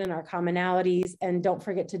common good and our commonalities, and don't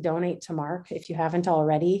forget to donate to MARRC if you haven't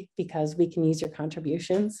already, because we can use your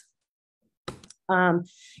contributions.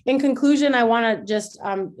 In conclusion, I want to just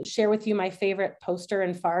share with you my favorite poster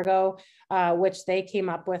in Fargo, which they came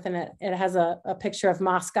up with, and it has a picture of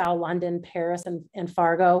Moscow, London, Paris, and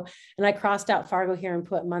Fargo. And I crossed out Fargo here and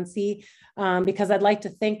put Muncie because I'd like to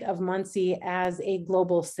think of Muncie as a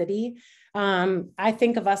global city. I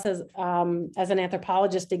think of us as an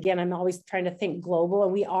anthropologist, again, I'm always trying to think global,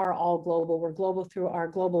 and we are all global. We're global through our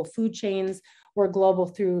global food chains. We're global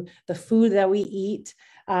through the food that we eat.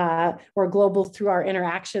 We're global through our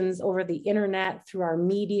interactions over the internet, through our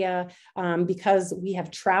media, because we have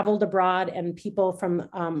traveled abroad and people from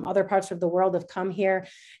other parts of the world have come here.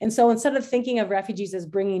 And so instead of thinking of refugees as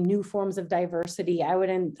bringing new forms of diversity, I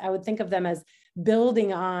would think of them as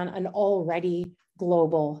building on an already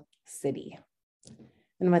global city.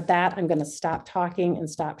 And with that, I'm going to stop talking and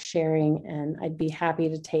stop sharing, and I'd be happy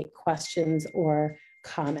to take questions or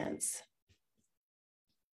comments.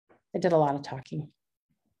 I did a lot of talking.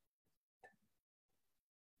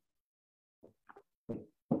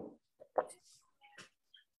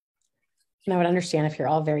 And I would understand if you're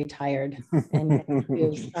all very tired and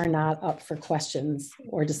you are not up for questions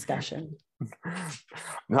or discussion.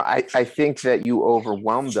 No, I think that you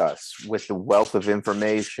overwhelmed us with the wealth of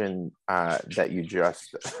information that you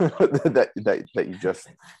just that you just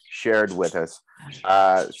shared with us.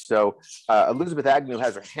 So Elizabeth Agnew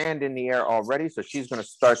has her hand in the air already, so she's going to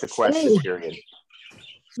start the question period.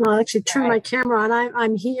 I'll actually turn my camera on.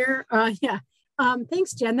 I'm here. Yeah.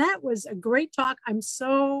 Thanks, Jen. That was a great talk. I'm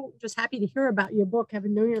so just happy to hear about your book. I've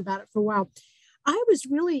been knowing about it for a while. I was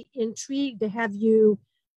really intrigued to have you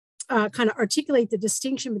kind of articulate the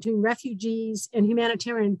distinction between refugees and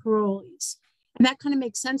humanitarian parolees. And that kind of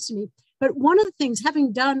makes sense to me. But one of the things,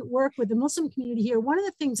 having done work with the Muslim community here, one of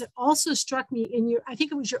the things that also struck me in your, I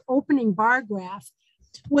think it was your opening bar graph,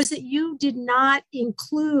 was that you did not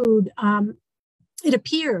include, it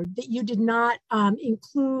appeared that you did not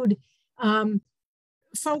include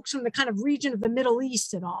folks from the kind of region of the Middle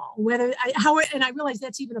East at all, and I realize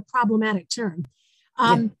that's even a problematic term.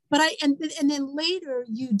 But and then later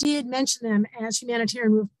you did mention them as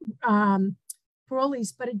humanitarian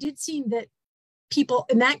parolees, but it did seem that people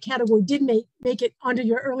in that category did make it onto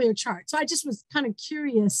your earlier chart. So I just was kind of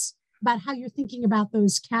curious about how you're thinking about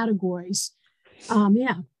those categories.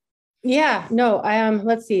 Yeah. Yeah, no,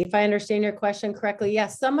 let's see if I understand your question correctly.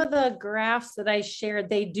 Yes, some of the graphs that I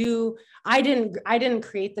shared, I didn't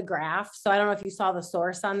create the graph. So I don't know if you saw the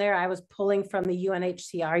source on there. I was pulling from the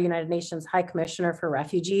UNHCR, United Nations High Commissioner for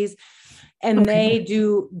Refugees. And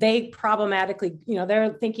they problematically,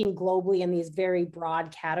 they're thinking globally in these very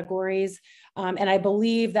broad categories. And I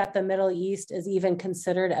believe that the Middle East is even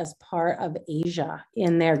considered as part of Asia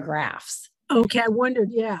in their graphs. Okay, I wondered,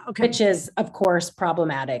 yeah, okay. Which is, of course,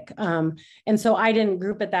 problematic. And so I didn't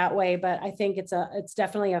group it that way, but I think it's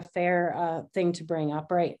definitely a fair thing to bring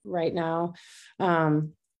up right now.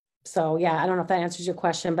 So yeah, I don't know if that answers your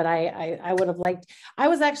question, but I would have liked, I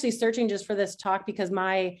was actually searching just for this talk because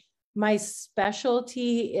my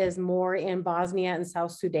specialty is more in Bosnia and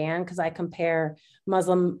South Sudan, because I compare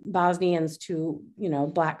Muslim Bosnians to,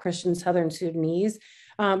 Black Christian Southern Sudanese.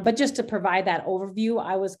 But just to provide that overview,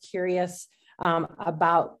 I was curious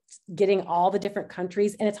about getting all the different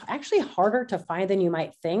countries. And it's actually harder to find than you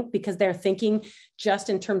might think, because they're thinking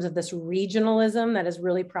just in terms of this regionalism that is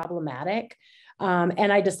really problematic.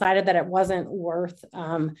 And I decided that it wasn't worth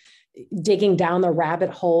digging down the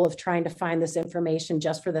rabbit hole of trying to find this information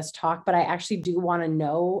just for this talk, but I actually do want to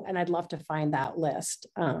know, and I'd love to find that list.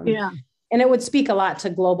 Yeah. And it would speak a lot to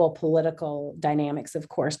global political dynamics, of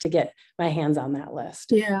course, to get my hands on that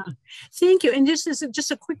list. Yeah, thank you. And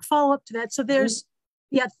just a quick follow up to that. So there's,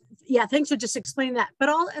 yeah, thanks for just explaining that.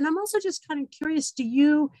 And I'm also just kind of curious,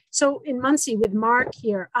 so in Muncie with MARRC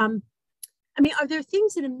here, are there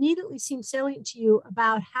things that immediately seem salient to you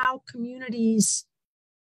about how communities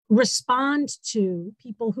respond to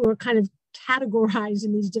people who are kind of categorized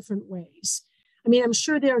in these different ways? I'm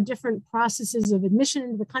sure there are different processes of admission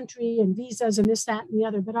into the country and visas and this, that, and the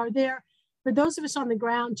other, but are there, for those of us on the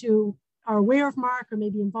ground who are aware of MARRC or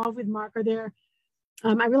maybe involved with MARRC, are there,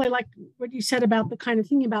 I really like what you said about the kind of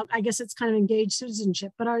thinking about, I guess it's kind of engaged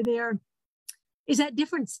citizenship, but is that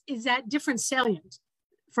different salient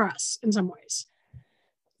for us in some ways?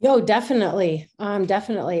 Yo, definitely.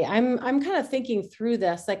 Definitely. I'm kind of thinking through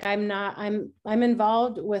this. Like I'm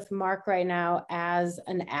involved with MARRC right now as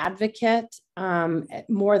an advocate,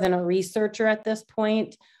 more than a researcher at this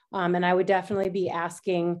point. And I would definitely be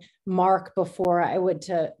asking MARRC before I would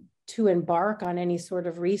to embark on any sort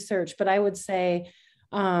of research. But I would say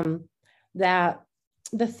that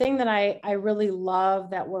the thing that I really love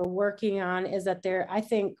that we're working on is that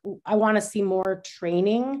I want to see more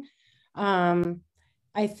training.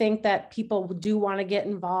 I think that people do want to get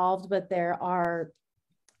involved, but there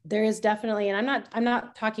is definitely, and I'm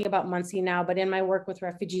not talking about Muncie now, but in my work with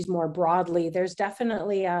refugees more broadly, there's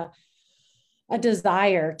definitely a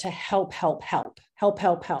desire to help.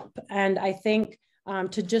 And I think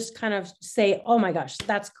to just kind of say, oh my gosh,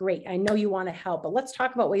 that's great. I know you want to help, but let's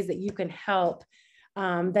talk about ways that you can help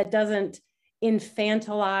that doesn't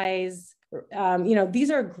infantilize.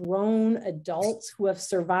 These are grown adults who have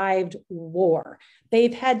survived war.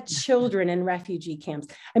 They've had children in refugee camps.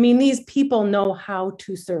 These people know how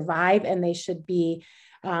to survive, and they should be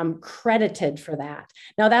credited for that.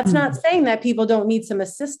 Now, that's not saying that people don't need some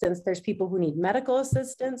assistance. There's people who need medical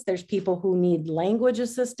assistance. There's people who need language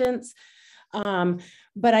assistance.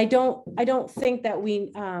 But I don't think that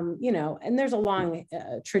we, and there's a long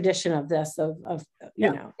tradition of this, and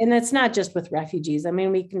it's not just with refugees.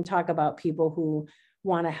 We can talk about people who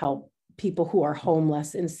want to help people who are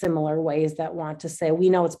homeless in similar ways, that want to say, we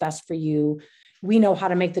know what's best for you. We know how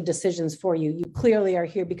to make the decisions for you. You clearly are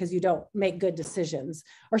here because you don't make good decisions,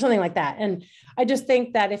 or something like that. And I just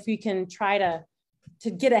think that if we can try to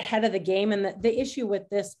get ahead of the game, and the issue with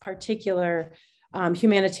this particular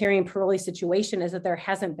humanitarian parolee situation is that there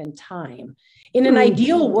hasn't been time. In an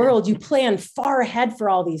ideal world, you plan far ahead for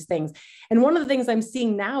all these things. And one of the things I'm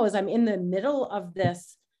seeing now is I'm in the middle of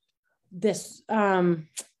this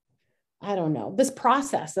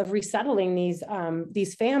process of resettling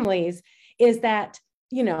these families, is that,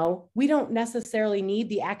 we don't necessarily need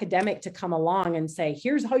the academic to come along and say,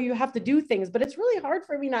 here's how you have to do things, but it's really hard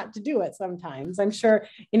for me not to do it sometimes. I'm sure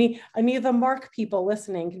any of the MARRC people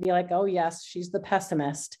listening can be like, oh yes, she's the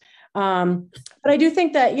pessimist. But I do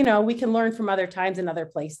think that, we can learn from other times and other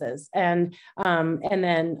places. And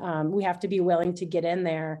then we have to be willing to get in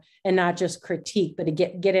there and not just critique, but to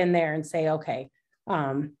get in there and say, okay,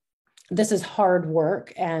 this is hard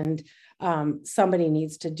work, and somebody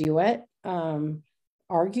needs to do it.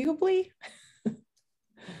 Arguably.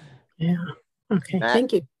 Yeah. Okay. Matt?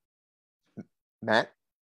 Thank you. Matt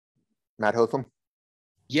Hotham.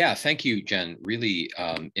 Yeah, thank you, Jen. Really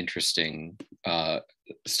interesting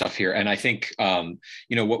stuff here. And I think,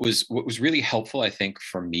 you know, what was really helpful, I think,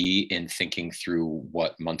 for me in thinking through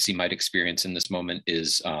what Muncie might experience in this moment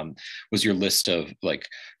is was your list of like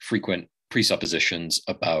frequent presuppositions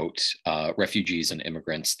about refugees and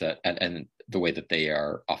immigrants that and the way that they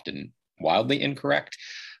are often wildly incorrect.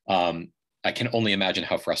 I can only imagine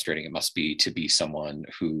how frustrating it must be to be someone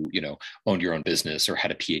who, you know, owned your own business or had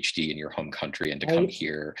a PhD in your home country and to come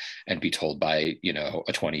here and be told by, you know,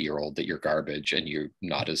 a 20-year-old that you're garbage and you're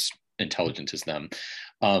not as intelligent as them.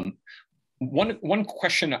 One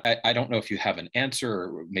question, I don't know if you have an answer,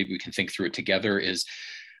 or maybe we can think through it together, is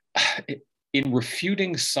in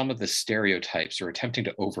refuting some of the stereotypes or attempting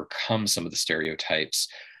to overcome some of the stereotypes,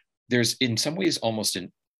 there's in some ways almost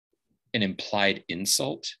an implied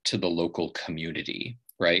insult to the local community,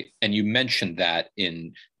 right? And you mentioned that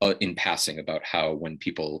in passing about how when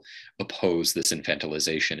people oppose this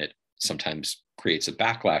infantilization, it sometimes creates a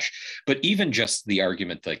backlash. But even just the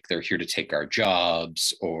argument like they're here to take our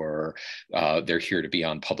jobs or they're here to be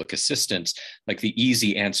on public assistance, like the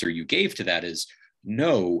easy answer you gave to that is,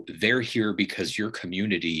 no, they're here because your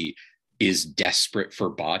community is desperate for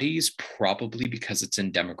bodies, probably because it's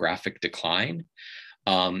in demographic decline.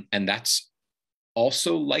 And that's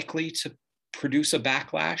also likely to produce a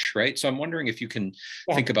backlash, right? So I'm wondering if you can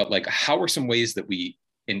think about like, how are some ways that we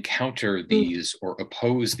encounter these or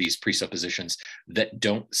oppose these presuppositions that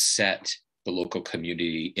don't set the local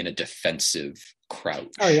community in a defensive crouch?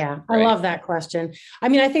 Oh yeah, right? I love that question. I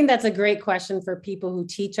mean, I think that's a great question for people who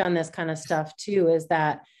teach on this kind of stuff too, is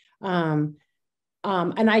that,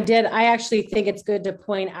 and I actually think it's good to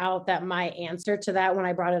point out that my answer to that, when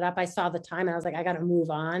I brought it up, I saw the time and I was like, I got to move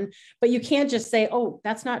on. But you can't just say, oh,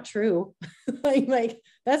 that's not true. like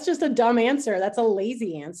that's just a dumb answer. That's a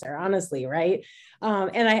lazy answer, honestly, right?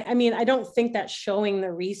 And I mean, I don't think that showing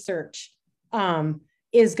the research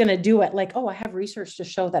is going to do it. Like, oh, I have research to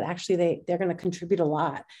show that actually they're going to contribute a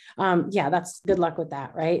lot. Yeah, that's good luck with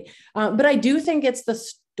that, right? But I do think it's the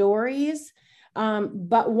stories.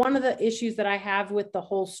 But one of the issues that I have with the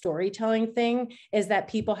whole storytelling thing is that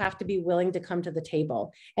people have to be willing to come to the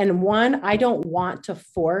table. And one, I don't want to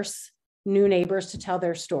force new neighbors to tell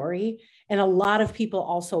their story. And a lot of people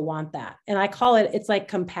also want that. And I call it, it's like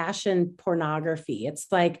compassion pornography. It's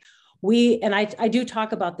like I do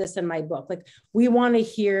talk about this in my book, like we want to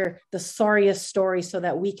hear the sorriest story so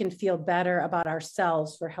that we can feel better about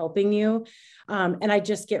ourselves for helping you. And I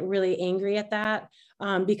just get really angry at that.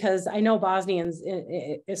 Because I know Bosnians,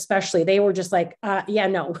 especially, they were just like, yeah,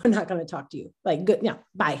 no, we're not going to talk to you. Like, good, yeah,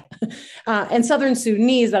 bye. And Southern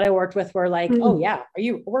Sudanese that I worked with were like, oh yeah,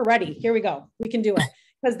 we're ready. Here we go. We can do it.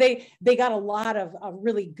 Because they got a lot of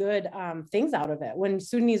really good things out of it. When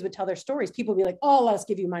Sudanese would tell their stories, people would be like, oh, let's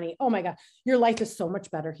give you money. Oh my God, your life is so much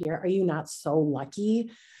better here. Are you not so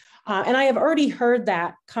lucky? And I have already heard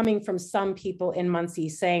that coming from some people in Muncie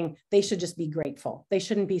saying they should just be grateful. They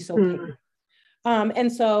shouldn't be so picky.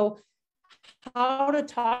 And so how to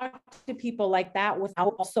talk to people like that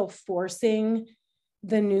without also forcing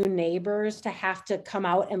the new neighbors to have to come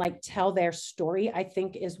out and like tell their story, I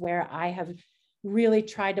think is where I have really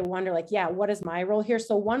tried to wonder, like, yeah, what is my role here?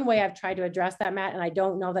 So one way I've tried to address that, Matt, and I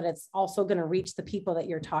don't know that it's also going to reach the people that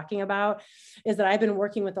you're talking about, is that I've been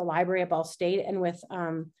working with the library at Ball State and with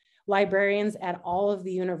librarians at all of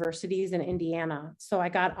the universities in Indiana. So I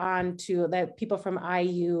got on to that, people from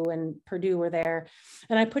IU and Purdue were there.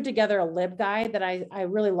 And I put together a LibGuide that I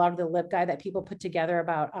really loved, the LibGuide that people put together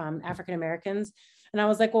about African-Americans. And I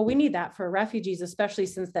was like, well, we need that for refugees, especially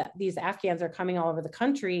since these Afghans are coming all over the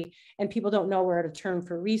country and people don't know where to turn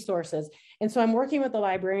for resources. And so I'm working with the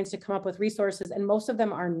librarians to come up with resources, and most of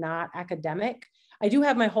them are not academic. I do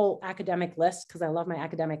have my whole academic list because I love my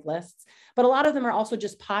academic lists, but a lot of them are also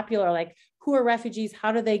just popular, like who are refugees?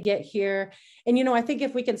 How do they get here? And, you know, I think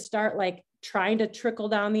if we can start like trying to trickle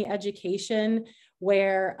down the education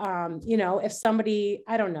where, you know, if somebody,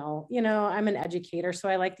 I don't know, you know, I'm an educator, so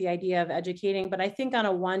I like the idea of educating, but I think on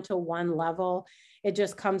a one-to-one level, it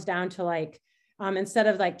just comes down to like, instead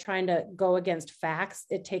of like trying to go against facts,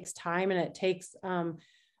 it takes time and it takes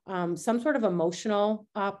some sort of emotional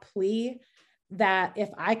plea that if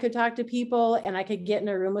I could talk to people and I could get in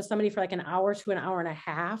a room with somebody for like an hour to an hour and a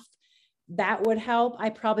half, that would help. I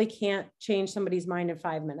probably can't change somebody's mind in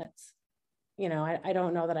 5 minutes. You know, I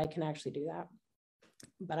don't know that I can actually do that,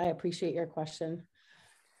 but I appreciate your question.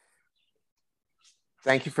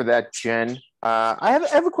 Thank you for that, Jen. I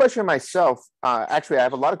have a question myself. Actually, I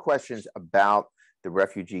have a lot of questions about the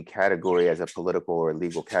refugee category as a political or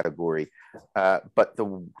legal category. But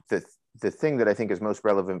the thing that I think is most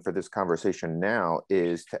relevant for this conversation now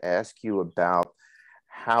is to ask you about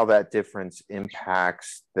how that difference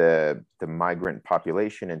impacts the migrant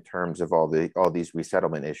population in terms of all these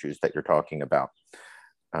resettlement issues that you're talking about.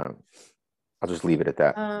 I'll just leave it at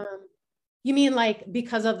that. You mean like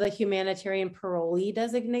because of the humanitarian parolee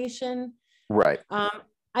designation? Right.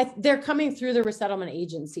 They're coming through the resettlement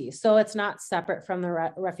agency, so it's not separate from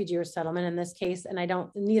the refugee resettlement in this case. And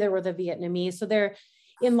neither were the Vietnamese. So they're,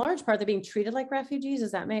 in large part, they're being treated like refugees.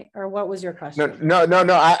 Does that make, or what was your question? No.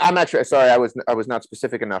 I'm actually sorry. I was not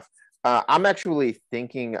specific enough. I'm actually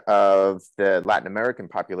thinking of the Latin American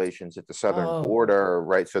populations at the southern border,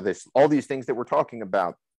 right? So all these things that we're talking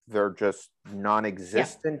about, they're just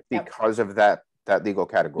non-existent because of that legal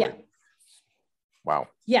category. Yeah. Wow.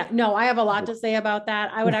 Yeah, no, I have a lot to say about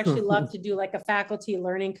that. I would actually love to do like a faculty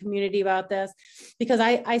learning community about this, because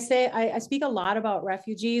I speak a lot about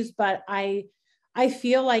refugees, but I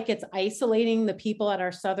feel like it's isolating the people at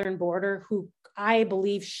our southern border who I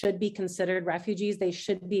believe should be considered refugees. They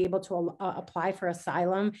should be able to apply for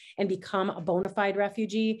asylum and become a bona fide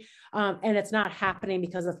refugee. And it's not happening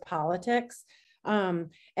because of politics.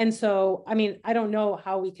 And so, I mean, I don't know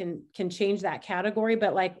how we can change that category,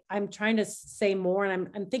 but like, I'm trying to say more, and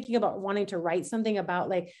I'm thinking about wanting to write something about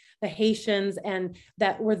like the Haitians and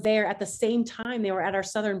that were there at the same time. They were at our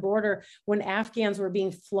southern border when Afghans were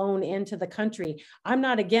being flown into the country. I'm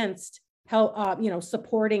not against help,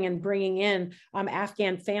 supporting and bringing in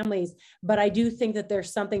Afghan families, but I do think that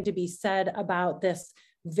there's something to be said about this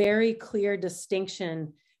very clear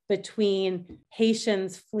distinction between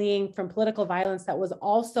Haitians fleeing from political violence that was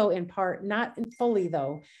also in part, not fully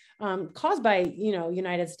though, caused by,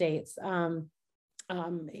 United States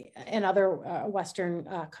and other Western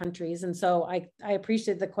countries. And so I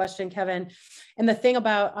appreciate the question, Kevin. And the thing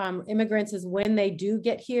about immigrants is when they do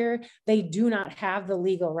get here, they do not have the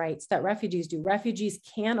legal rights that refugees do. Refugees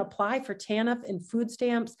can apply for TANF and food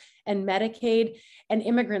stamps and Medicaid, and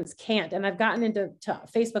immigrants can't. And I've gotten into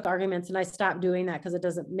Facebook arguments, and I stopped doing that because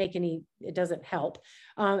it doesn't help.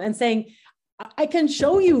 And saying, I can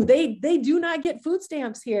show you, they do not get food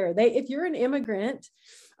stamps here. If you're an immigrant,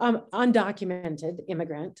 undocumented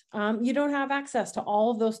immigrant, you don't have access to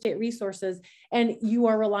all of those state resources, and you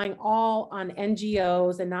are relying all on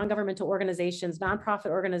NGOs and non-governmental organizations,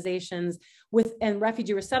 nonprofit organizations, and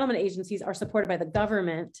refugee resettlement agencies are supported by the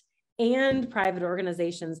government and private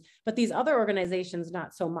organizations, but these other organizations,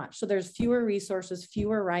 not so much. So there's fewer resources,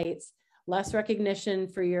 fewer rights, less recognition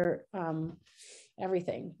for your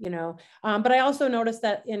everything, but I also noticed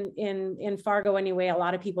that in Fargo anyway, a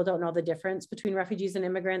lot of people don't know the difference between refugees and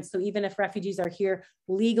immigrants. So even if refugees are here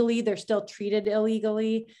legally, they're still treated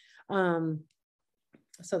illegally. So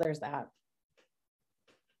there's that.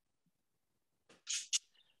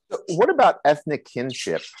 What about ethnic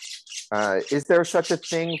kinship? Is there such a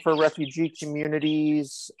thing for refugee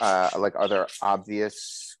communities? Like, are there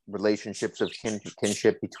obvious relationships of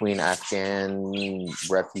kinship between Afghan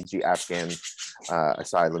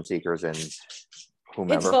asylum seekers and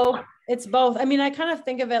whomever? It's both. I mean, I kind of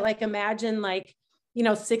think of it like, imagine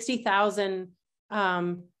 60,000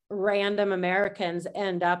 random Americans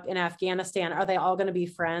end up in Afghanistan. Are they all going to be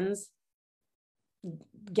friends?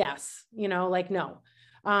 Guess, no.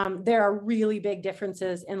 There are really big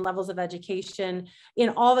differences in levels of education in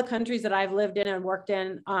all the countries that I've lived in and worked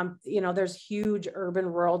in. There's huge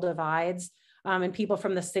urban-rural divides, and people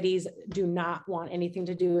from the cities do not want anything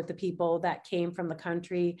to do with the people that came from the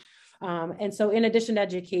country. And so in addition to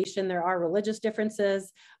education, there are religious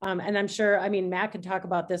differences. And I'm sure, Matt could talk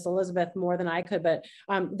about this, Elizabeth, more than I could, but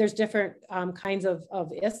there's different kinds of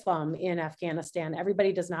Islam in Afghanistan.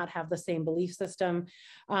 Everybody does not have the same belief system.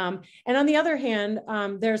 And on the other hand,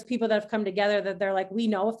 there's people that have come together that they're like, we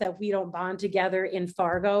know if we don't bond together in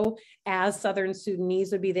Fargo, as Southern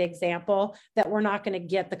Sudanese would be the example, that we're not going to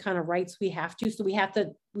get the kind of rights we have to. So we have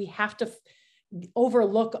to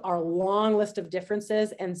overlook our long list of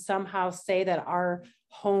differences and somehow say that our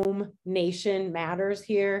home nation matters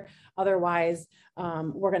here. Otherwise,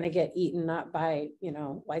 we're going to get eaten up by,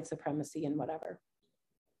 white supremacy and whatever.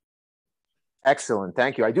 Excellent.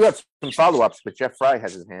 Thank you. I do have some follow-ups, but Jeff Fry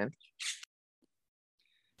has his hand.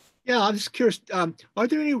 Yeah, I'm just curious. Are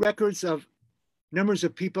there any records of numbers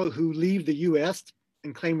of people who leave the U.S.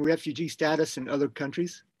 and claim refugee status in other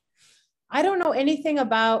countries? I don't know anything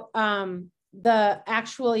about the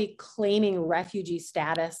actually claiming refugee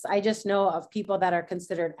status. I just know of people that are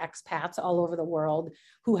considered expats all over the world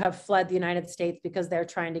who have fled the United States because they're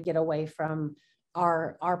trying to get away from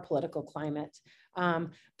our political climate.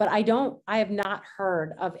 But I have not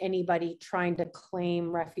heard of anybody trying to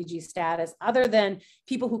claim refugee status other than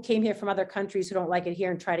people who came here from other countries who don't like it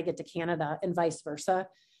here and try to get to Canada and vice versa.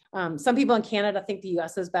 Some people in Canada think the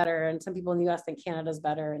US is better, and some people in the US think Canada is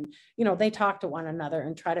better. And, you know, they talk to one another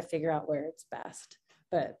and try to figure out where it's best.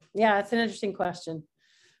 But yeah, it's an interesting question.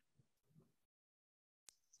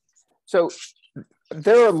 So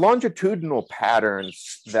there are longitudinal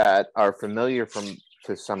patterns that are familiar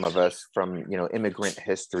to some of us from, you know, immigrant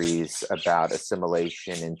histories about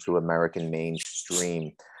assimilation into American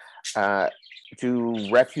mainstream. Do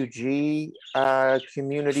refugee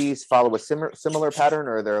communities follow a similar pattern,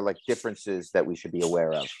 or are there like differences that we should be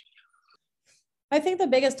aware of? I think the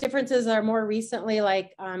biggest differences are more recently,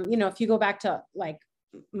 like, you know, if you go back to like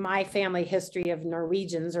my family history of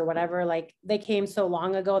Norwegians or whatever, like they came so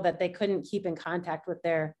long ago that they couldn't keep in contact with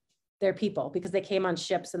their people because they came on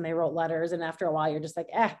ships and they wrote letters. And after a while, you're just like,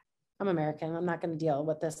 I'm American. I'm not going to deal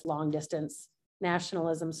with this long distance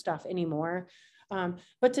nationalism stuff anymore.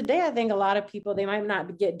 But today, I think a lot of people, they might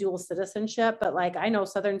not get dual citizenship, but like I know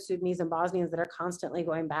Southern Sudanese and Bosnians that are constantly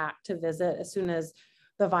going back to visit as soon as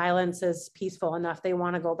the violence is peaceful enough, they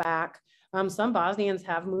want to go back. Some Bosnians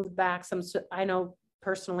have moved back. I know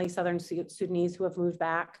personally Southern Sudanese who have moved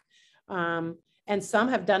back. And some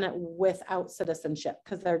have done it without citizenship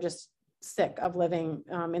because they're just sick of living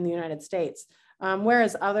in the United States.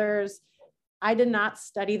 Whereas others, I did not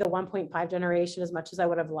study the 1.5 generation as much as I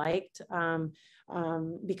would have liked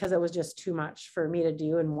because it was just too much for me to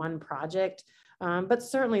do in one project. But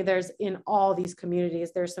certainly there's, in all these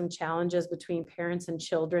communities, there's some challenges between parents and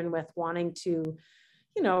children with wanting to,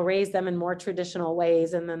 you know, raise them in more traditional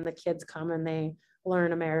ways. And then the kids come and they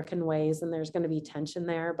learn American ways, and there's going to be tension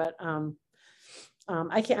there. But I'm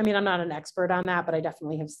not an expert on that, but I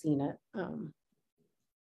definitely have seen it.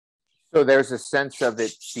 So there's a sense of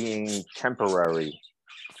it being temporary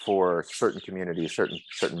for certain communities,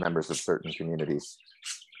 certain members of certain communities.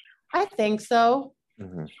 I think so.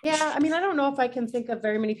 Mm-hmm. Yeah, I mean, I don't know if I can think of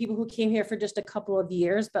very many people who came here for just a couple of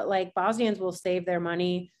years, but like Bosnians will save their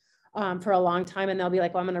money for a long time, and they'll be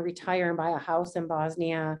like, well, I'm going to retire and buy a house in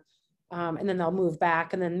Bosnia. And then they'll move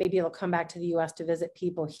back, and then maybe they'll come back to the US to visit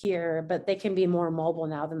people here, but they can be more mobile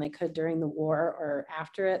now than they could during the war or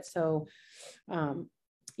after it. So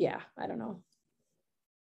yeah, I don't know.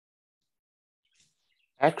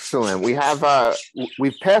 Excellent. We have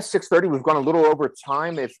we've passed 6:30. We've gone a little over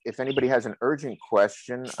time. If anybody has an urgent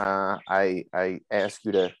question, I ask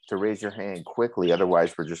you to raise your hand quickly.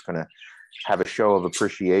 Otherwise, we're just going to have a show of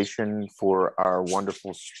appreciation for our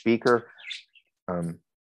wonderful speaker.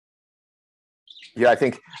 Yeah, I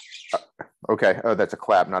think, okay. Oh, that's a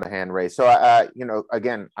clap, not a hand raise. So, you know,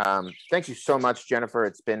 again, thank you so much, Jennifer.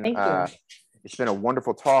 It's been a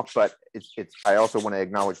wonderful talk, but I also want to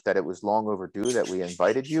acknowledge that it was long overdue that we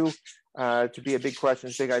invited you to be a Big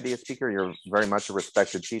Questions, Big Idea speaker. You're very much a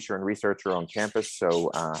respected teacher and researcher on campus.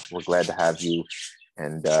 So we're glad to have you.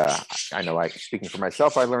 And I know, speaking for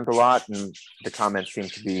myself, I learned a lot, and the comments seem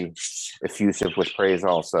to be effusive with praise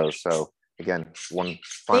also. So again, one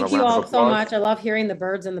final Thank you round all of so applause. much. I love hearing the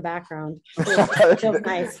birds in the background. It feels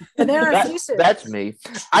nice. And they're effusive. That's me.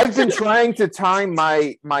 I've been trying to time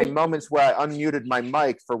my moments where I unmuted my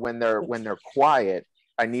mic for when they're quiet.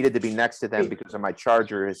 I needed to be next to them because of my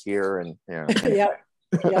charger is here, and Yep.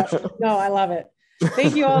 No, I love it.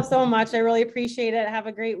 Thank you all so much. I really appreciate it. Have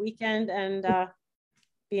a great weekend, and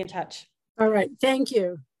be in touch. All right. Thank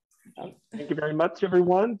you. Thank you very much,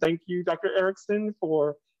 everyone. Thank you, Dr. Erickson,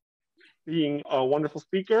 for being a wonderful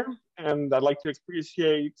speaker. And I'd like to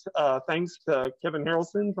appreciate thanks to Kevin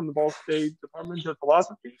Harrelson from the Ball State Department of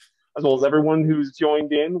Philosophy, as well as everyone who's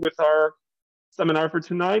joined in with our seminar for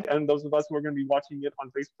tonight. And those of us who are going to be watching it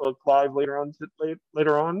on Facebook Live later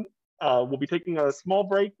on. We'll be taking a small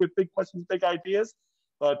break with Big Questions, Big Ideas.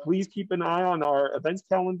 But please keep an eye on our events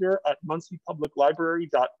calendar at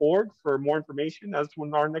munciepubliclibrary.org for more information as to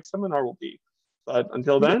when our next seminar will be. But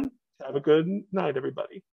until then, have a good night,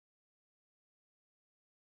 everybody.